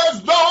other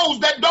words, those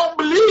that don't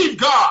believe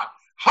God,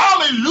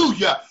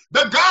 hallelujah,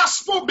 the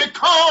gospel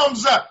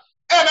becomes an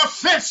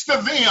offense to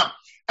them.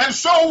 And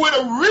so with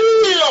a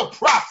real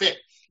prophet,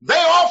 they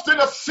often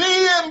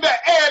offend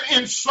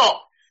and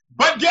insult.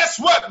 But guess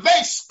what?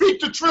 They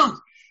speak the truth.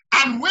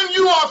 And when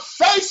you are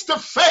face to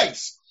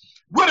face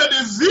with a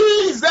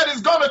disease that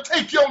is going to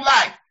take your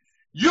life,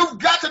 you've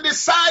got to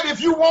decide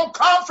if you want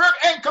comfort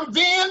and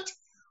convenience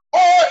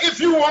or if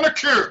you want a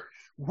cure.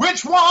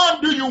 Which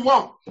one do you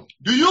want?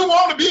 Do you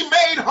want to be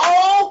made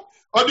whole,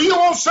 or do you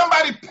want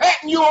somebody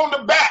patting you on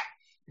the back,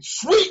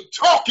 sweet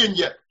talking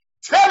you,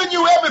 telling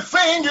you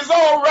everything is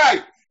all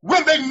right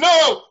when they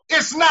know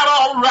it's not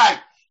all right?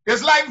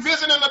 It's like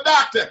visiting a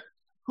doctor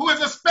who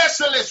is a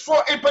specialist for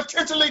a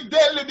potentially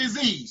deadly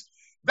disease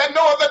that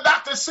no other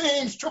doctor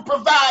seems to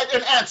provide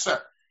an answer,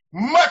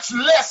 much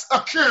less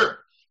a cure.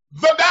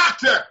 The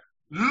doctor,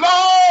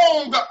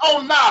 long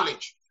on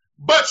knowledge,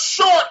 but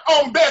short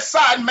on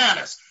bedside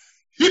manners.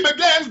 He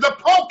begins to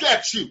poke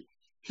at you.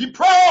 He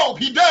probes.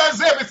 He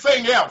does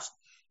everything else.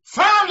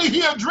 Finally,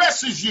 he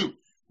addresses you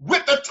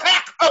with the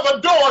tack of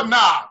a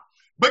doorknob.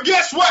 But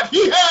guess what?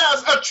 He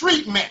has a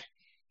treatment.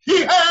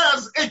 He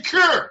has a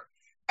cure,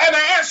 an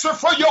answer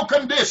for your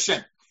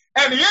condition.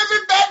 And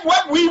isn't that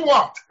what we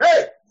want?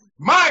 Hey,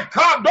 my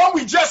God, don't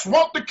we just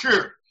want the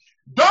cure?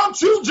 Don't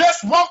you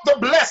just want the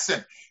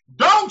blessing?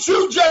 Don't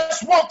you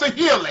just want the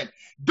healing?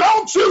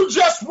 Don't you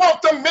just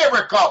want the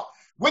miracle?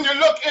 When you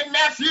look in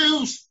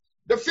Matthew's,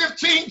 the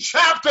 15th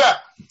chapter,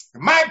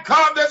 my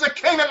God, there's a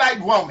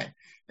Canaanite woman.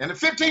 In the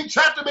 15th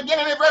chapter,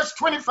 beginning in verse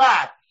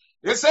 25,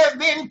 it says,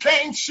 then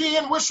came she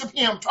and worshiped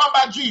him, talking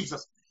about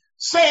Jesus,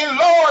 saying,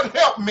 Lord,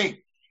 help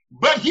me.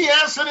 But he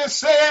answered and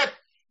said,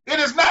 it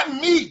is not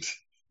meet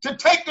to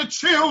take the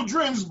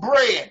children's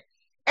bread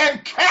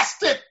and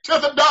cast it to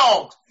the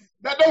dogs.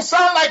 That don't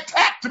sound like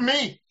tact to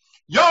me.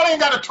 Y'all ain't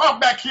got to talk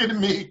back here to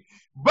me.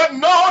 But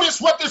notice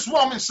what this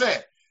woman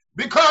said,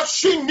 because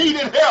she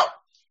needed help.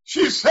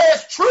 She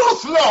says,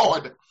 truth,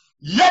 Lord,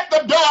 yet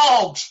the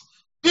dogs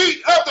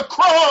eat of the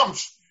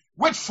crumbs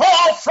which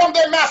fall from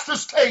their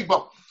master's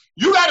table.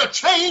 You got to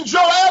change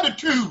your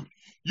attitude.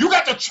 You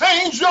got to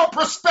change your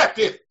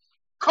perspective.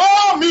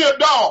 Call me a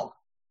dog.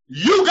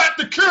 You got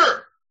the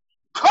cure.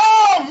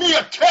 Call me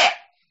a cat.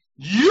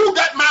 You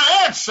got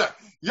my answer.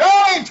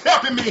 Y'all ain't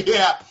helping me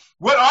here.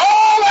 What all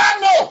I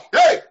know,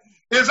 hey,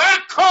 is I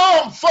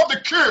come for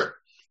the cure.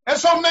 And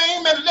so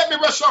Naaman, let me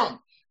rush on,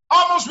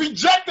 almost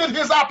rejected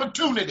his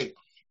opportunity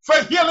for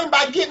healing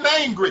by getting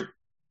angry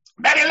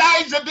that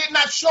Elijah did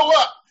not show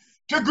up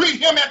to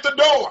greet him at the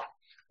door.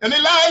 And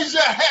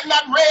Elijah had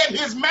not read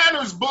his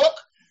manners book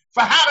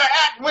for how to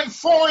act when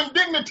foreign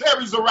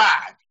dignitaries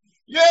arrived.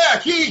 Yeah,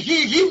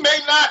 he may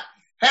not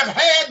have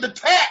had the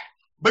tact,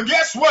 but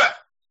guess what?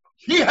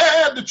 He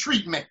had the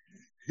treatment.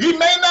 He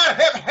may not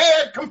have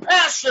had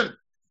compassion,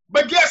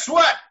 but guess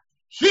what?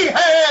 He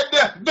had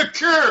the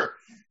cure.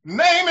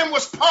 Naaman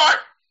was part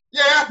of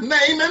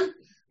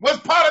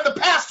the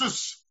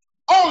pastor's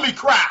only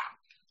crowd.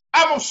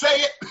 I'm going to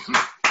say it.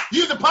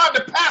 He's a part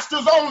of the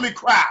pastor's only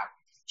crowd.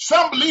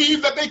 Some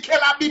believe that they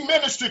cannot be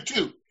ministered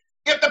to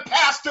if the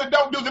pastor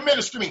don't do the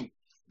ministering.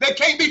 They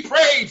can't be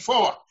prayed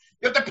for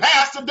if the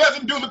pastor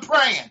doesn't do the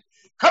praying.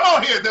 Come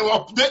on here.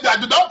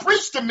 Don't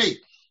preach to me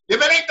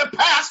if it ain't the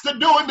pastor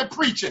doing the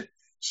preaching.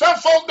 Some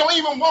folk don't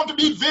even want to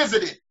be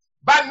visited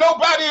by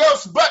nobody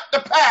else but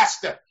the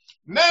pastor.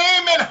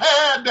 Naaman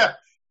had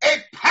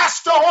a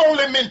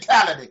pastor-only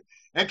mentality.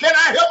 And can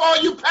I help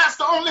all you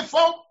pastor-only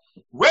folk?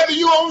 Whether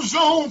you on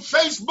Zoom,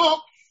 Facebook,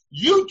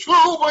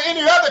 YouTube, or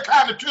any other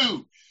kind of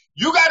tube,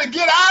 you got to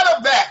get out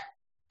of that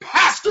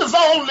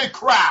pastors-only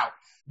crowd.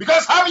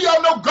 Because how do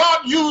y'all know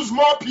God used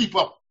more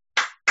people?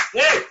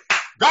 Yeah,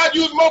 God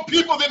used more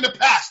people than the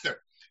pastor.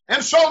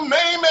 And so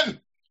Naaman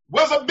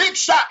was a big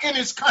shot in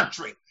his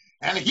country.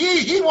 And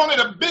he wanted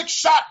a big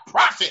shot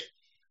prophet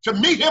to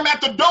meet him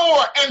at the door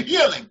and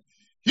heal him.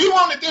 He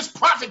wanted this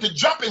prophet to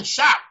jump and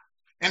shout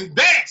and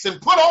dance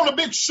and put on a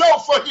big show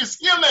for his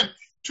healing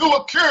to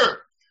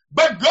occur.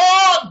 But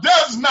God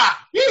does not.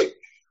 He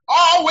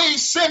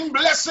always sends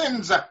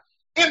blessings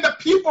in the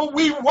people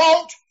we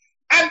want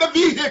and the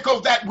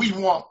vehicle that we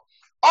want.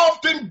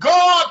 Often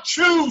God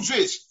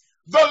chooses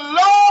the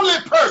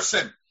lowly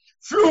person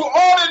through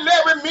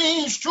ordinary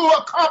means to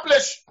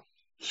accomplish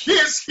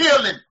his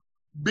healing.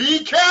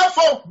 Be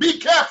careful, be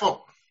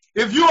careful.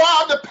 If you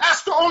are the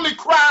pastor-only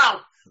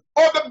crowd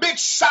or the big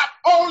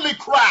shot-only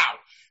crowd,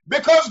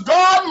 because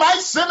God might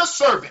send a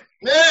servant.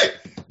 Hey,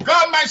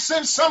 God might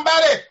send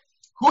somebody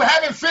who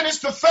haven't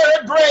finished the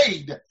 3rd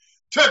grade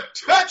to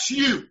touch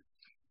you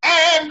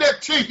and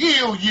to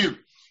heal you.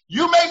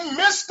 You may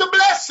miss the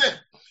blessing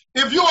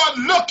if you are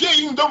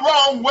looking the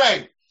wrong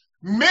way.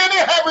 Many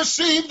have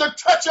received the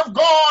touch of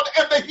God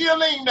and the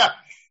healing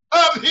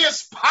of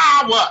his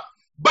power,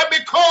 but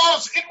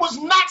because it was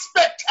not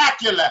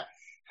spectacular,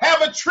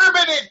 have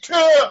attributed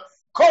to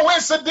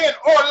coincidence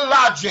or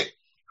logic.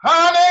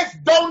 Honey,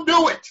 don't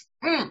do it.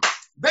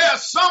 There are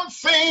some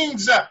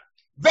things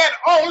that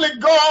only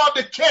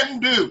God can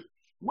do.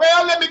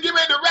 Well, let me get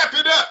ready to wrap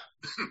it up.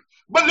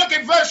 But look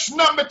at verse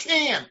number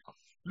 10.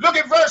 Look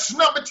at verse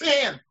number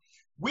 10.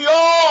 We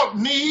all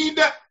need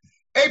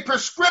a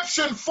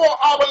prescription for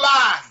our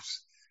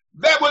lives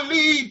that will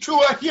lead to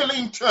a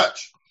healing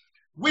touch.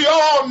 We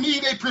all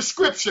need a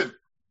prescription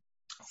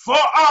for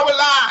our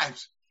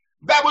lives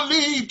that will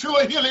lead to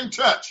a healing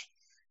touch.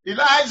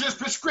 Elijah's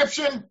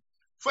prescription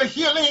for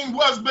healing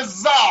was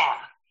bizarre.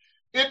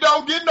 It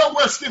don't get no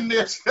worse than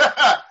this.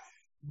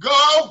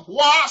 Go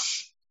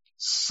wash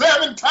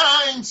 7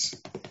 times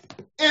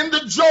in the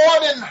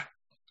Jordan,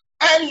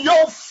 and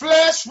your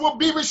flesh will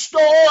be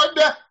restored,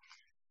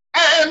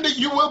 and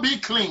you will be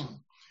clean.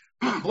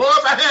 Boy,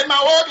 if I had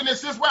my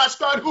organist, this is where I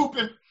start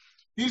hooping.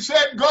 He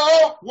said,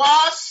 go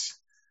wash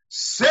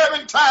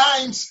 7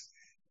 times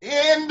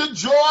in the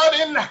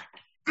Jordan,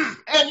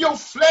 and your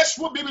flesh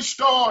will be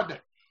restored,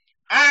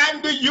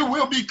 and you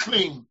will be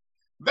clean.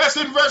 That's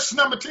in verse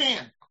number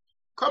 10.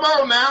 Come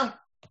on now.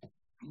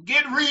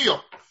 Get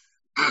real.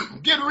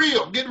 Get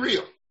real. Get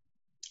real.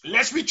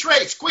 Let's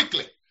retrace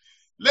quickly.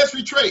 Let's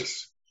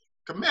retrace.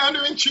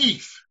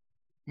 Commander-in-Chief,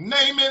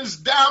 Naaman's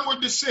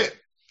downward descent.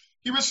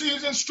 He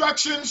receives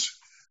instructions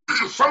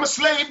from a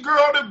slave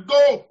girl to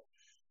go.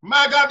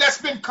 My God,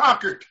 that's been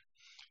conquered.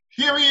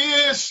 Here he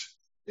is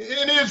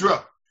in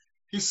Israel.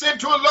 He's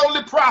sent to a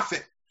lowly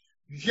prophet.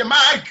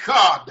 My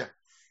God,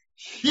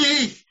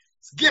 he's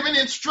given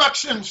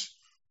instructions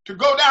to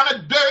go down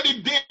a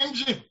dirty,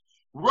 dingy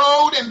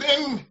road and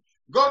then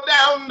go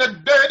down the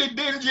dirty,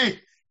 dingy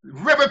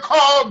river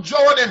called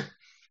Jordan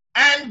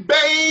and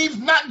bathe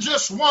not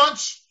just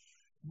once,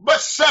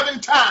 but 7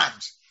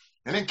 times.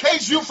 And in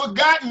case you've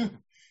forgotten,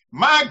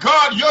 my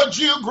God, you're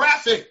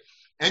geographic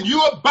and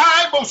you're a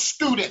Bible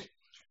student.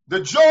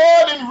 The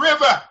Jordan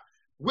River,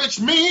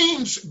 which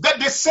means the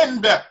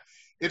descender,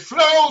 it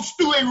flows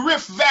through a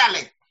rift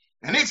valley,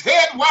 and its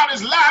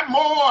headwaters lie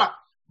more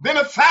than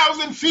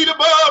 1,000 feet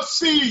above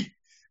sea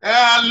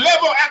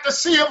level at the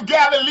Sea of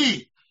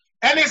Galilee,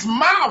 and its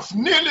mouth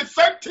nearly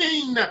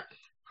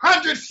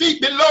 1,300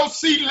 feet below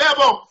sea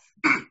level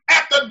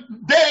at the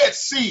Dead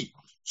Sea.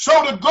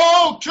 So to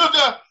go to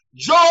the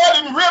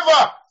Jordan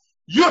River,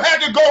 you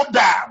had to go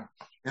down.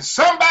 And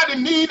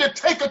somebody need to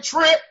take a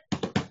trip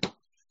to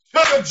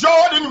the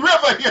Jordan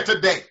River here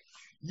today.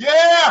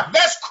 Yeah,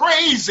 that's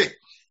crazy.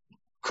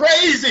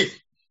 Crazy.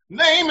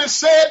 Naaman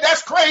said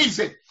that's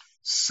crazy.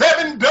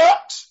 7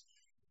 ducks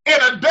in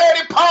a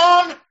dirty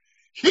pond.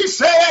 He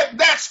said,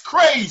 that's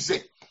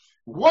crazy.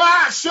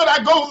 Why should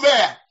I go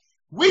there?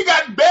 We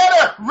got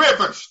better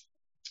rivers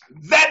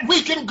that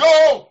we can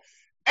go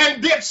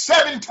and dip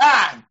 7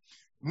 times.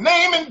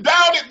 Naaman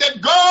doubted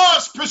that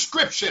God's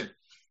prescription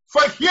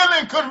for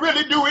healing could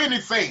really do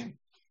anything.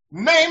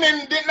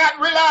 Naaman did not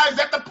realize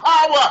that the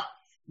power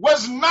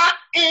was not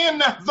in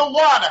the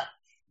water,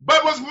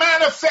 but was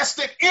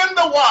manifested in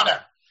the water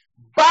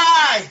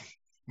by,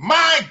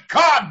 my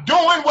God,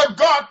 doing what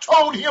God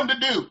told him to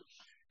do.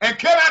 And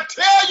can I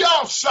tell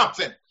y'all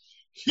something?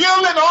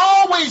 Healing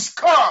always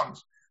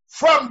comes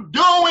from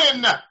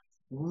doing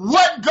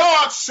what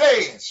God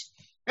says.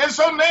 And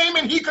so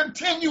Naaman, he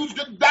continues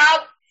to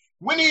doubt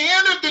when he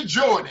entered the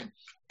Jordan,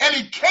 and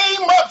he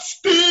came up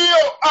still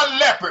a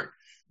leopard.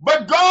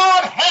 But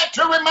God had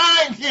to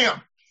remind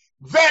him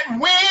that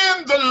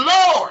when the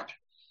Lord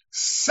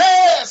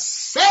says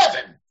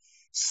 7,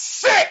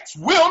 6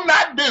 will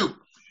not do.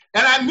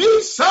 And I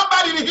need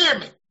somebody to hear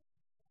me.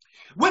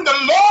 When the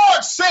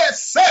Lord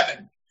says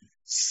 7,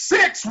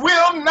 6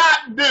 will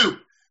not do.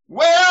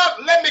 Well,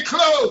 let me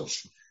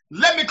close.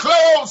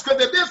 Because at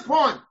this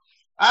point,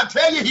 I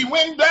tell you, he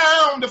went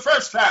down the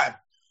first time,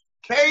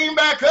 came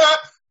back up,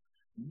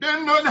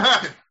 didn't know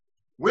nothing.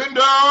 Went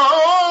down.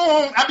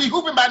 I'll be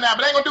hooping by now,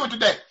 but I ain't going to do it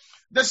today.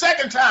 The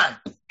second time,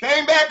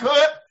 came back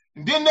up,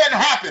 and didn't that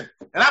happen.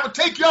 And I would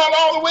take y'all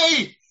all the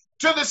way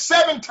to the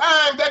 7th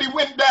time that he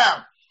went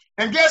down.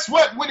 And guess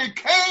what? When he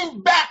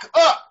came back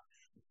up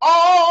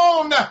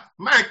on,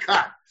 my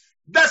God,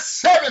 the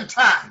 7th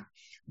time,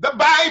 the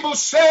Bible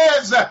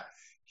says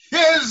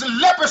his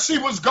leprosy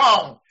was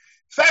gone.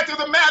 Fact of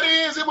the matter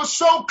is, it was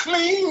so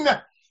clean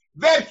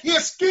that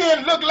his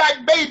skin looked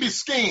like baby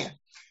skin.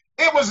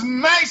 It was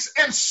nice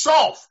and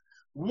soft.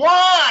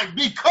 Why?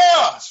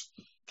 Because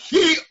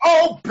he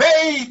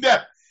obeyed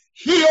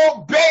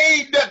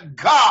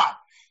God.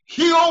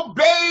 He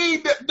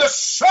obeyed the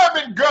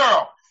servant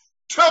girl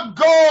to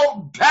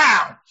go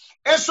down.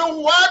 And so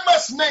why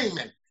must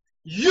Naaman,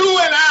 you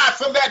and I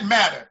for that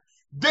matter,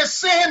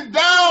 descend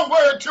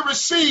downward to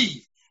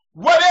receive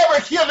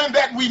whatever healing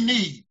that we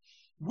need?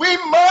 We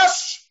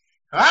must,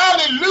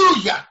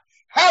 hallelujah,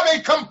 have a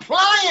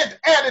compliant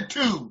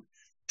attitude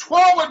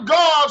toward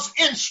God's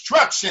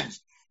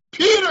instructions.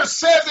 Peter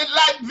says it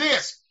like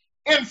this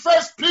in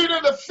 1 Peter,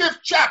 the 5th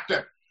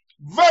chapter,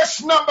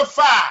 verse number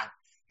 5.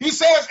 He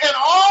says, and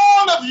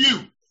all of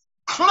you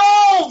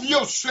clothe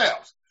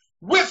yourselves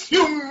with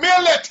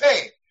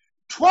humility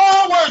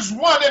towards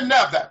one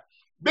another,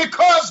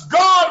 because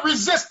God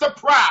resists the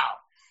proud,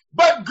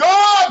 but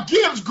God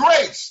gives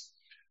grace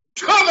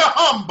to the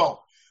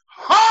humble.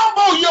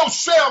 Humble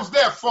yourselves,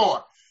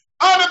 therefore,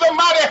 under the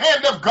mighty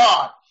hand of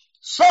God,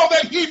 so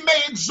that he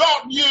may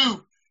exalt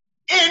you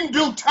in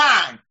due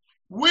time.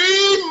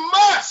 We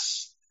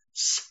must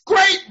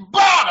scrape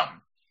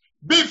bottom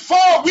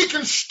before we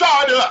can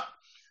start up.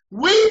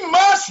 We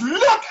must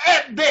look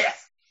at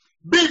death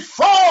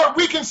before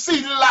we can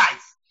see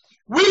life.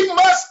 We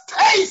must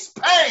taste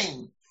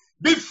pain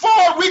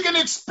before we can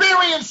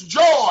experience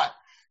joy.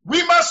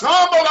 We must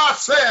humble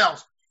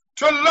ourselves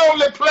to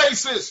lowly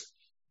places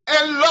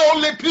and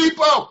lowly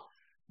people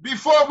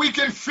before we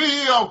can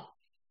feel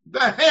the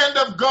hand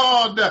of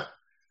God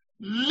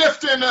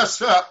lifting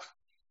us up.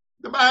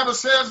 The Bible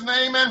says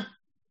Naaman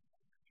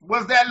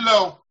was that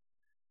low.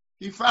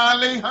 He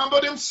finally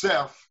humbled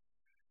himself.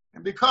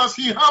 And because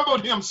he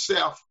humbled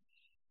himself,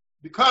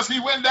 because he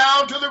went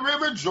down to the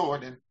river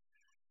Jordan,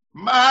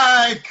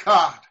 my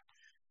God,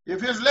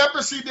 if his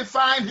leprosy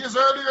defined his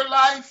earlier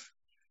life,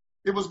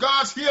 it was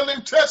God's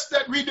healing touch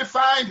that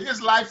redefined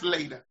his life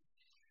later.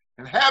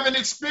 And having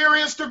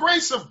experienced the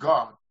grace of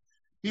God,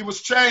 he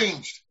was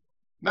changed,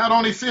 not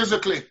only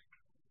physically,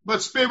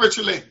 but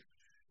spiritually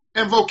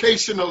and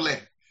vocationally.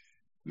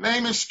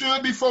 Naaman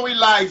stood before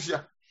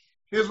Elijah.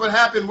 Here's what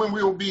happened when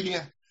we were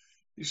obedient.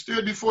 He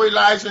stood before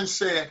Elijah and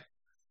said,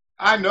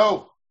 I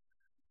know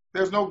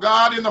there's no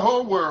God in the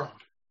whole world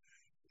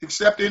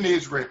except in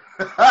Israel.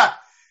 How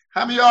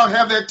many of y'all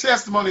have that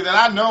testimony that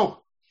I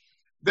know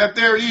that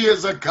there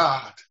is a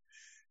God?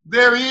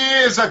 There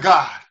is a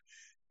God.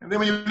 And then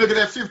when you look at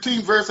that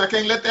 15th verse, I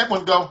can't let that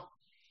one go.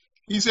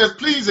 He says,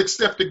 please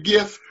accept the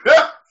gift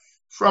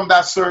from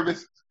thy servant.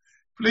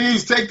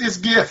 Please take this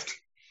gift.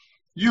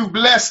 You've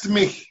blessed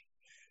me.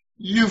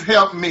 You've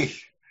helped me.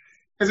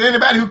 Is there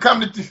anybody who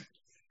come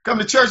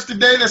to church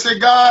today that say,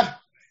 God,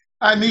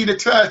 I need a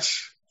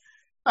touch.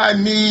 I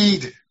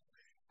need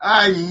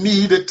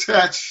a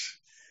touch.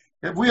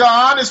 If we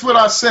are honest with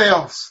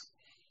ourselves,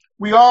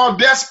 we all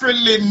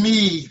desperately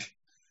need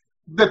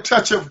the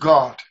touch of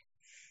God.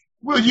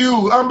 Will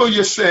you humble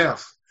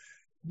yourself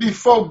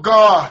before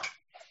God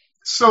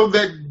so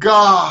that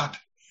God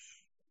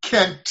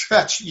can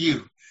touch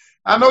you?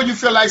 I know you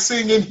feel like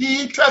singing,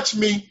 He touched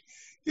me,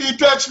 He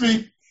touched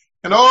me,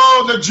 and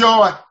all the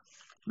joy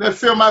that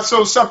filled my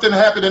soul. Something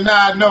happened, and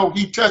now I know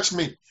He touched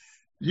me.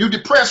 You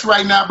depressed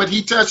right now, but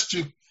He touched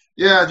you.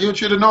 Yeah, you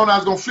should have known I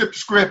was going to flip the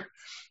script.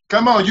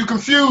 Come on, you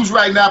confused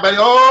right now, but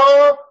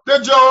oh, the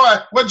joy.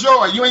 What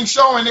joy? You ain't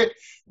showing it.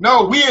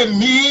 No, we in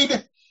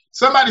need.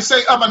 Somebody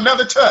say of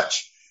another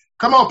touch.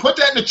 Come on, put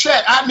that in the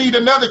chat. I need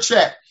another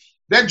chat.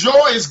 That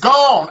joy is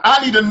gone.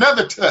 I need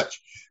another touch.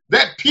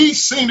 That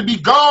peace seemed to be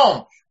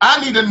gone.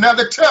 I need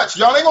another touch.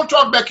 Y'all ain't going to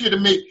talk back here to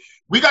me.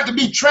 We got to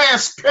be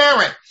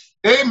transparent.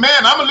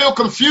 Amen. I'm a little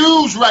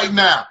confused right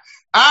now.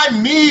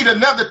 I need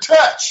another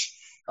touch.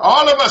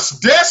 All of us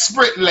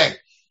desperately,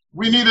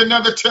 we need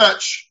another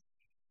touch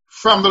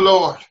from the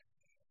Lord.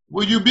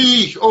 Will you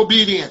be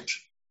obedient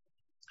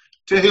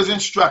to his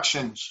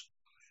instructions?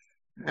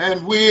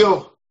 And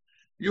will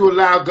you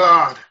allow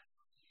God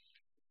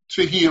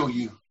to heal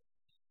you?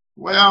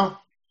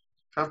 Well,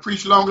 I've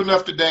preached long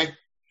enough today.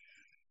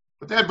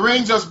 But that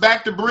brings us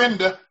back to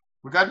Brenda.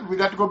 We got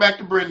to go back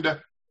to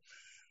Brenda,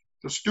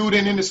 the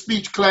student in the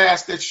speech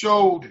class that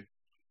showed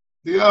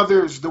the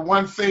others the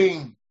one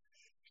thing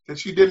that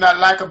she did not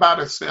like about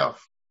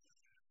herself.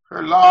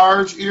 Her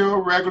large,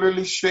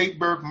 irregularly shaped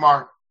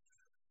birthmark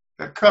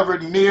that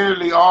covered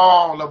nearly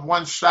all of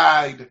one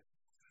side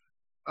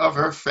of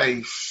her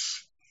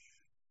face.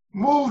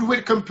 Moved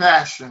with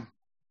compassion.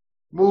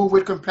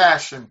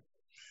 The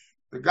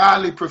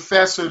godly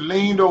professor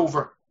leaned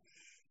over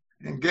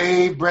and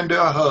gave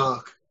Brenda a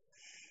hug.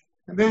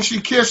 And then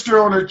she kissed her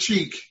on her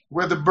cheek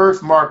where the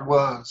birthmark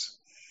was.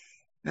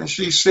 And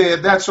she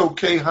said, "That's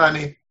okay,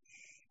 honey.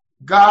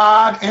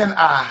 God and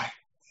I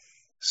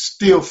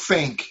still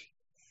think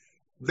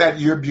that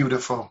you're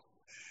beautiful."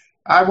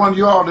 I want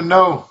you all to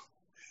know,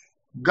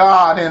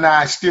 God and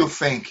I still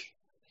think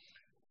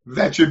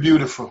that you're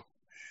beautiful.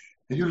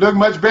 And you look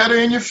much better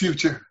in your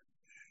future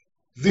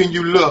than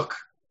you look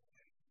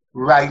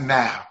right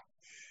now.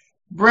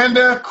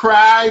 Brenda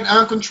cried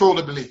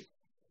uncontrollably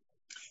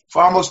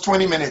for almost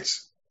 20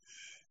 minutes.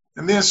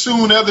 And then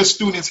soon other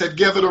students had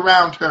gathered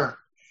around her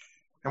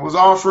and was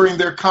offering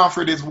their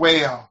comfort as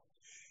well.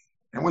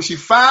 And when she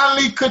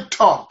finally could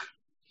talk,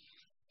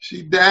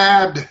 she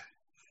dabbed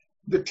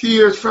the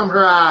tears from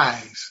her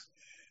eyes.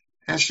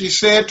 And she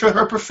said to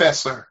her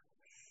professor,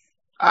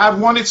 "I've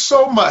wanted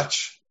so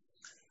much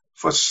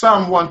for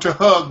someone to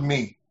hug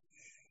me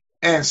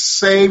and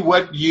say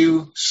what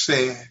you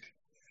said."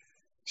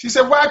 She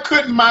said, "Why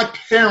couldn't my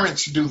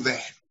parents do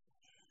that?"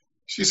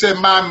 She said,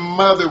 "My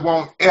mother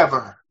won't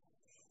ever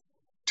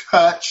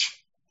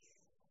touch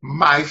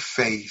my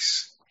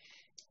face."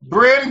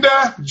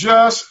 Brenda,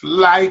 just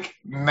like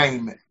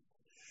Naaman,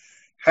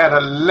 had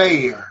a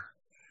layer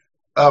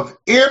of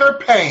inner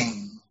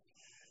pain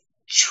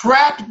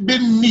trapped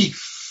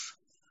beneath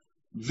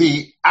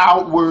the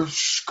outward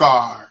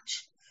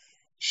scars.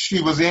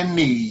 She was in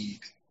need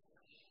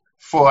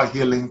for a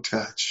healing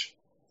touch.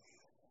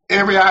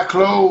 Every eye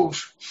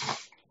closed.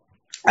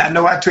 I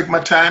know I took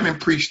my time and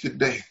preached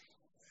today.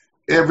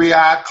 Every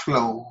eye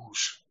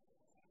closed.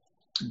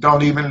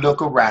 Don't even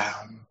look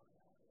around.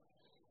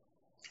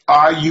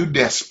 Are you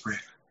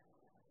desperate?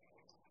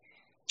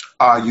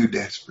 Are you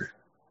desperate?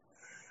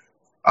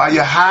 Are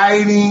you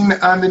hiding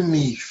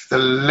underneath the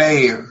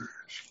layers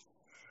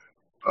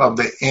of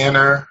the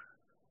inner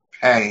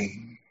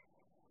pain?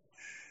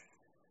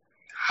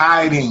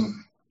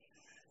 Hiding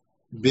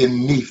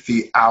beneath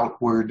the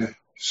outward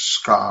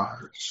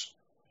scars.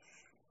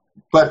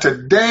 But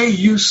today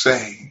you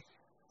say,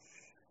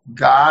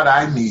 "God,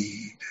 I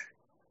need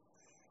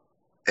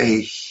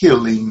a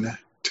healing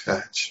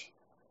touch."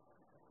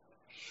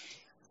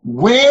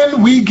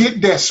 When we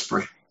get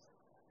desperate,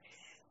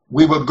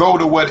 we will go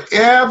to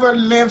whatever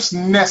lengths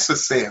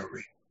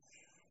necessary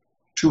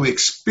to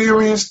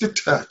experience the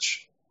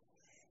touch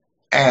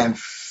and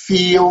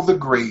feel the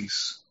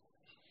grace.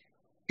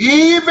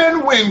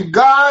 Even when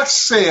God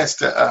says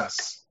to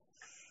us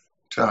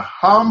to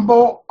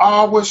humble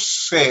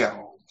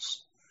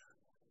ourselves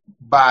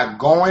by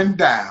going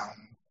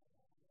down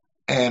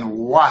and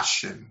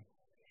washing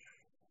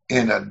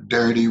in a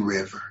dirty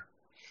river.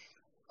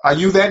 Are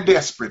you that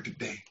desperate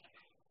today?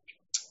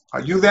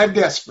 Are you that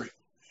desperate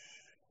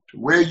to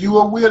where you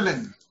are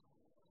willing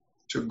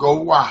to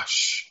go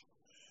wash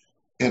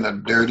in a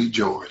dirty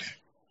Jordan?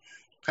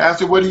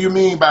 Pastor, what do you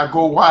mean by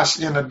go wash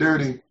in a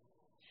dirty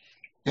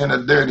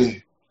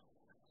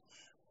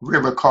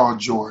river called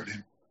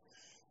Jordan?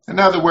 In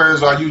other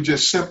words, are you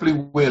just simply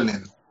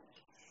willing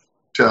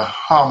to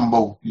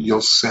humble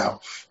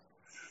yourself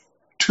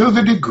to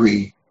the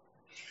degree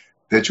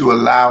that you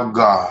allow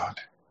God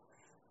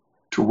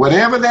to,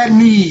 whatever that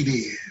need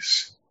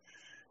is,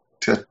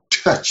 to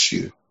touch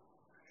you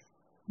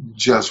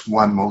just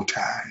one more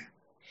time?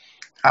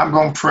 I'm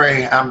going to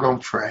pray. I'm going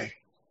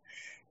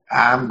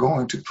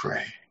to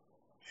pray.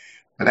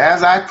 But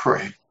as I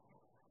pray,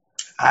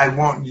 I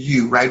want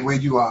you right where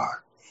you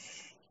are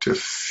to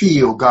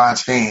feel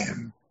God's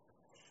hand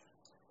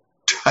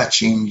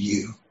touching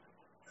you.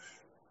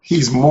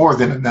 He's more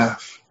than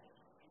enough.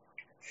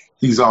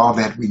 He's all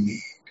that we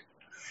need.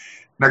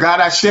 Now, God,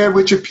 I share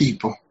with your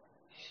people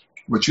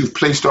what you've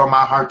placed on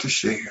my heart to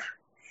share.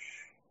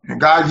 And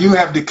God, you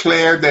have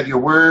declared that your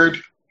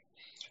word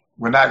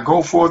will not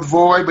go forth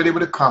void, but it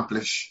would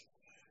accomplish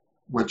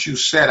what you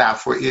set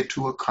out for it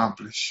to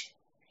accomplish.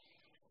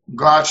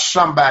 God,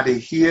 somebody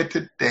here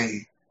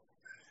today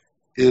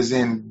is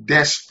in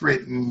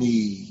desperate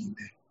need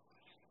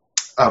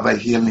of a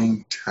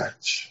healing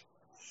touch.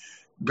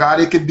 God,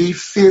 it could be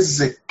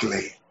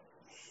physically,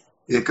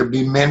 it could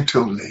be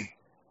mentally,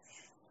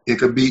 it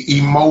could be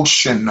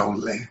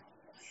emotionally,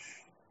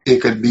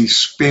 it could be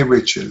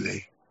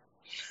spiritually.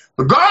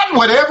 But God,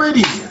 whatever it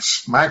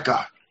is, my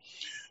God,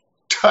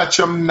 touch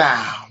them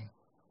now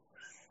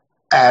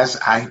as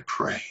I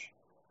pray.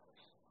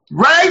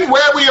 Right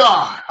where we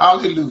are,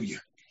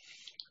 hallelujah.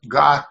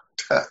 God,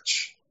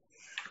 touch.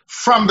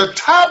 From the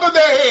top of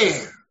their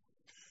head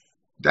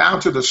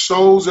down to the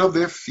soles of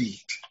their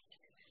feet,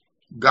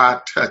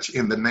 God, touch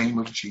in the name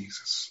of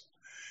Jesus.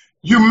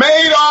 You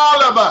made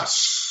all of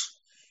us.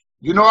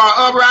 You know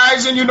our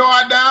uprising, you know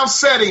our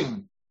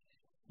downsetting.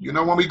 You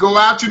know when we go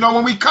out, you know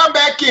when we come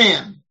back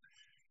in.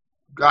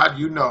 God,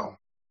 you know.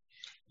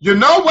 You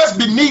know what's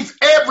beneath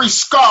every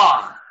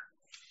scar.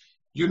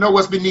 You know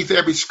what's beneath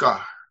every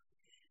scar.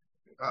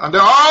 Under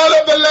all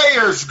of the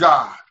layers,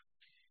 God,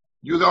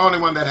 you're the only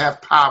one that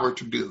have power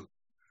to do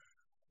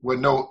what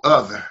no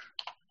other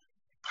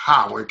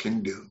power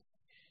can do.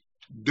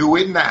 Do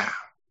it now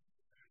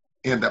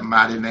in the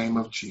mighty name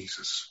of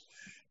Jesus.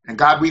 And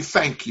God, we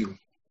thank you.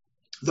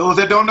 Those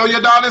that don't know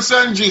your darling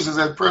son Jesus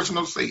as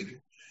personal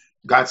Savior,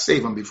 God,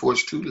 save them before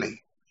it's too late.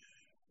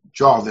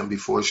 Draw them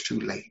before it's too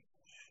late.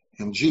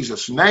 In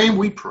Jesus' name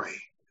we pray.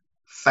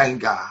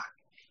 Thank God.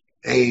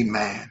 Amen.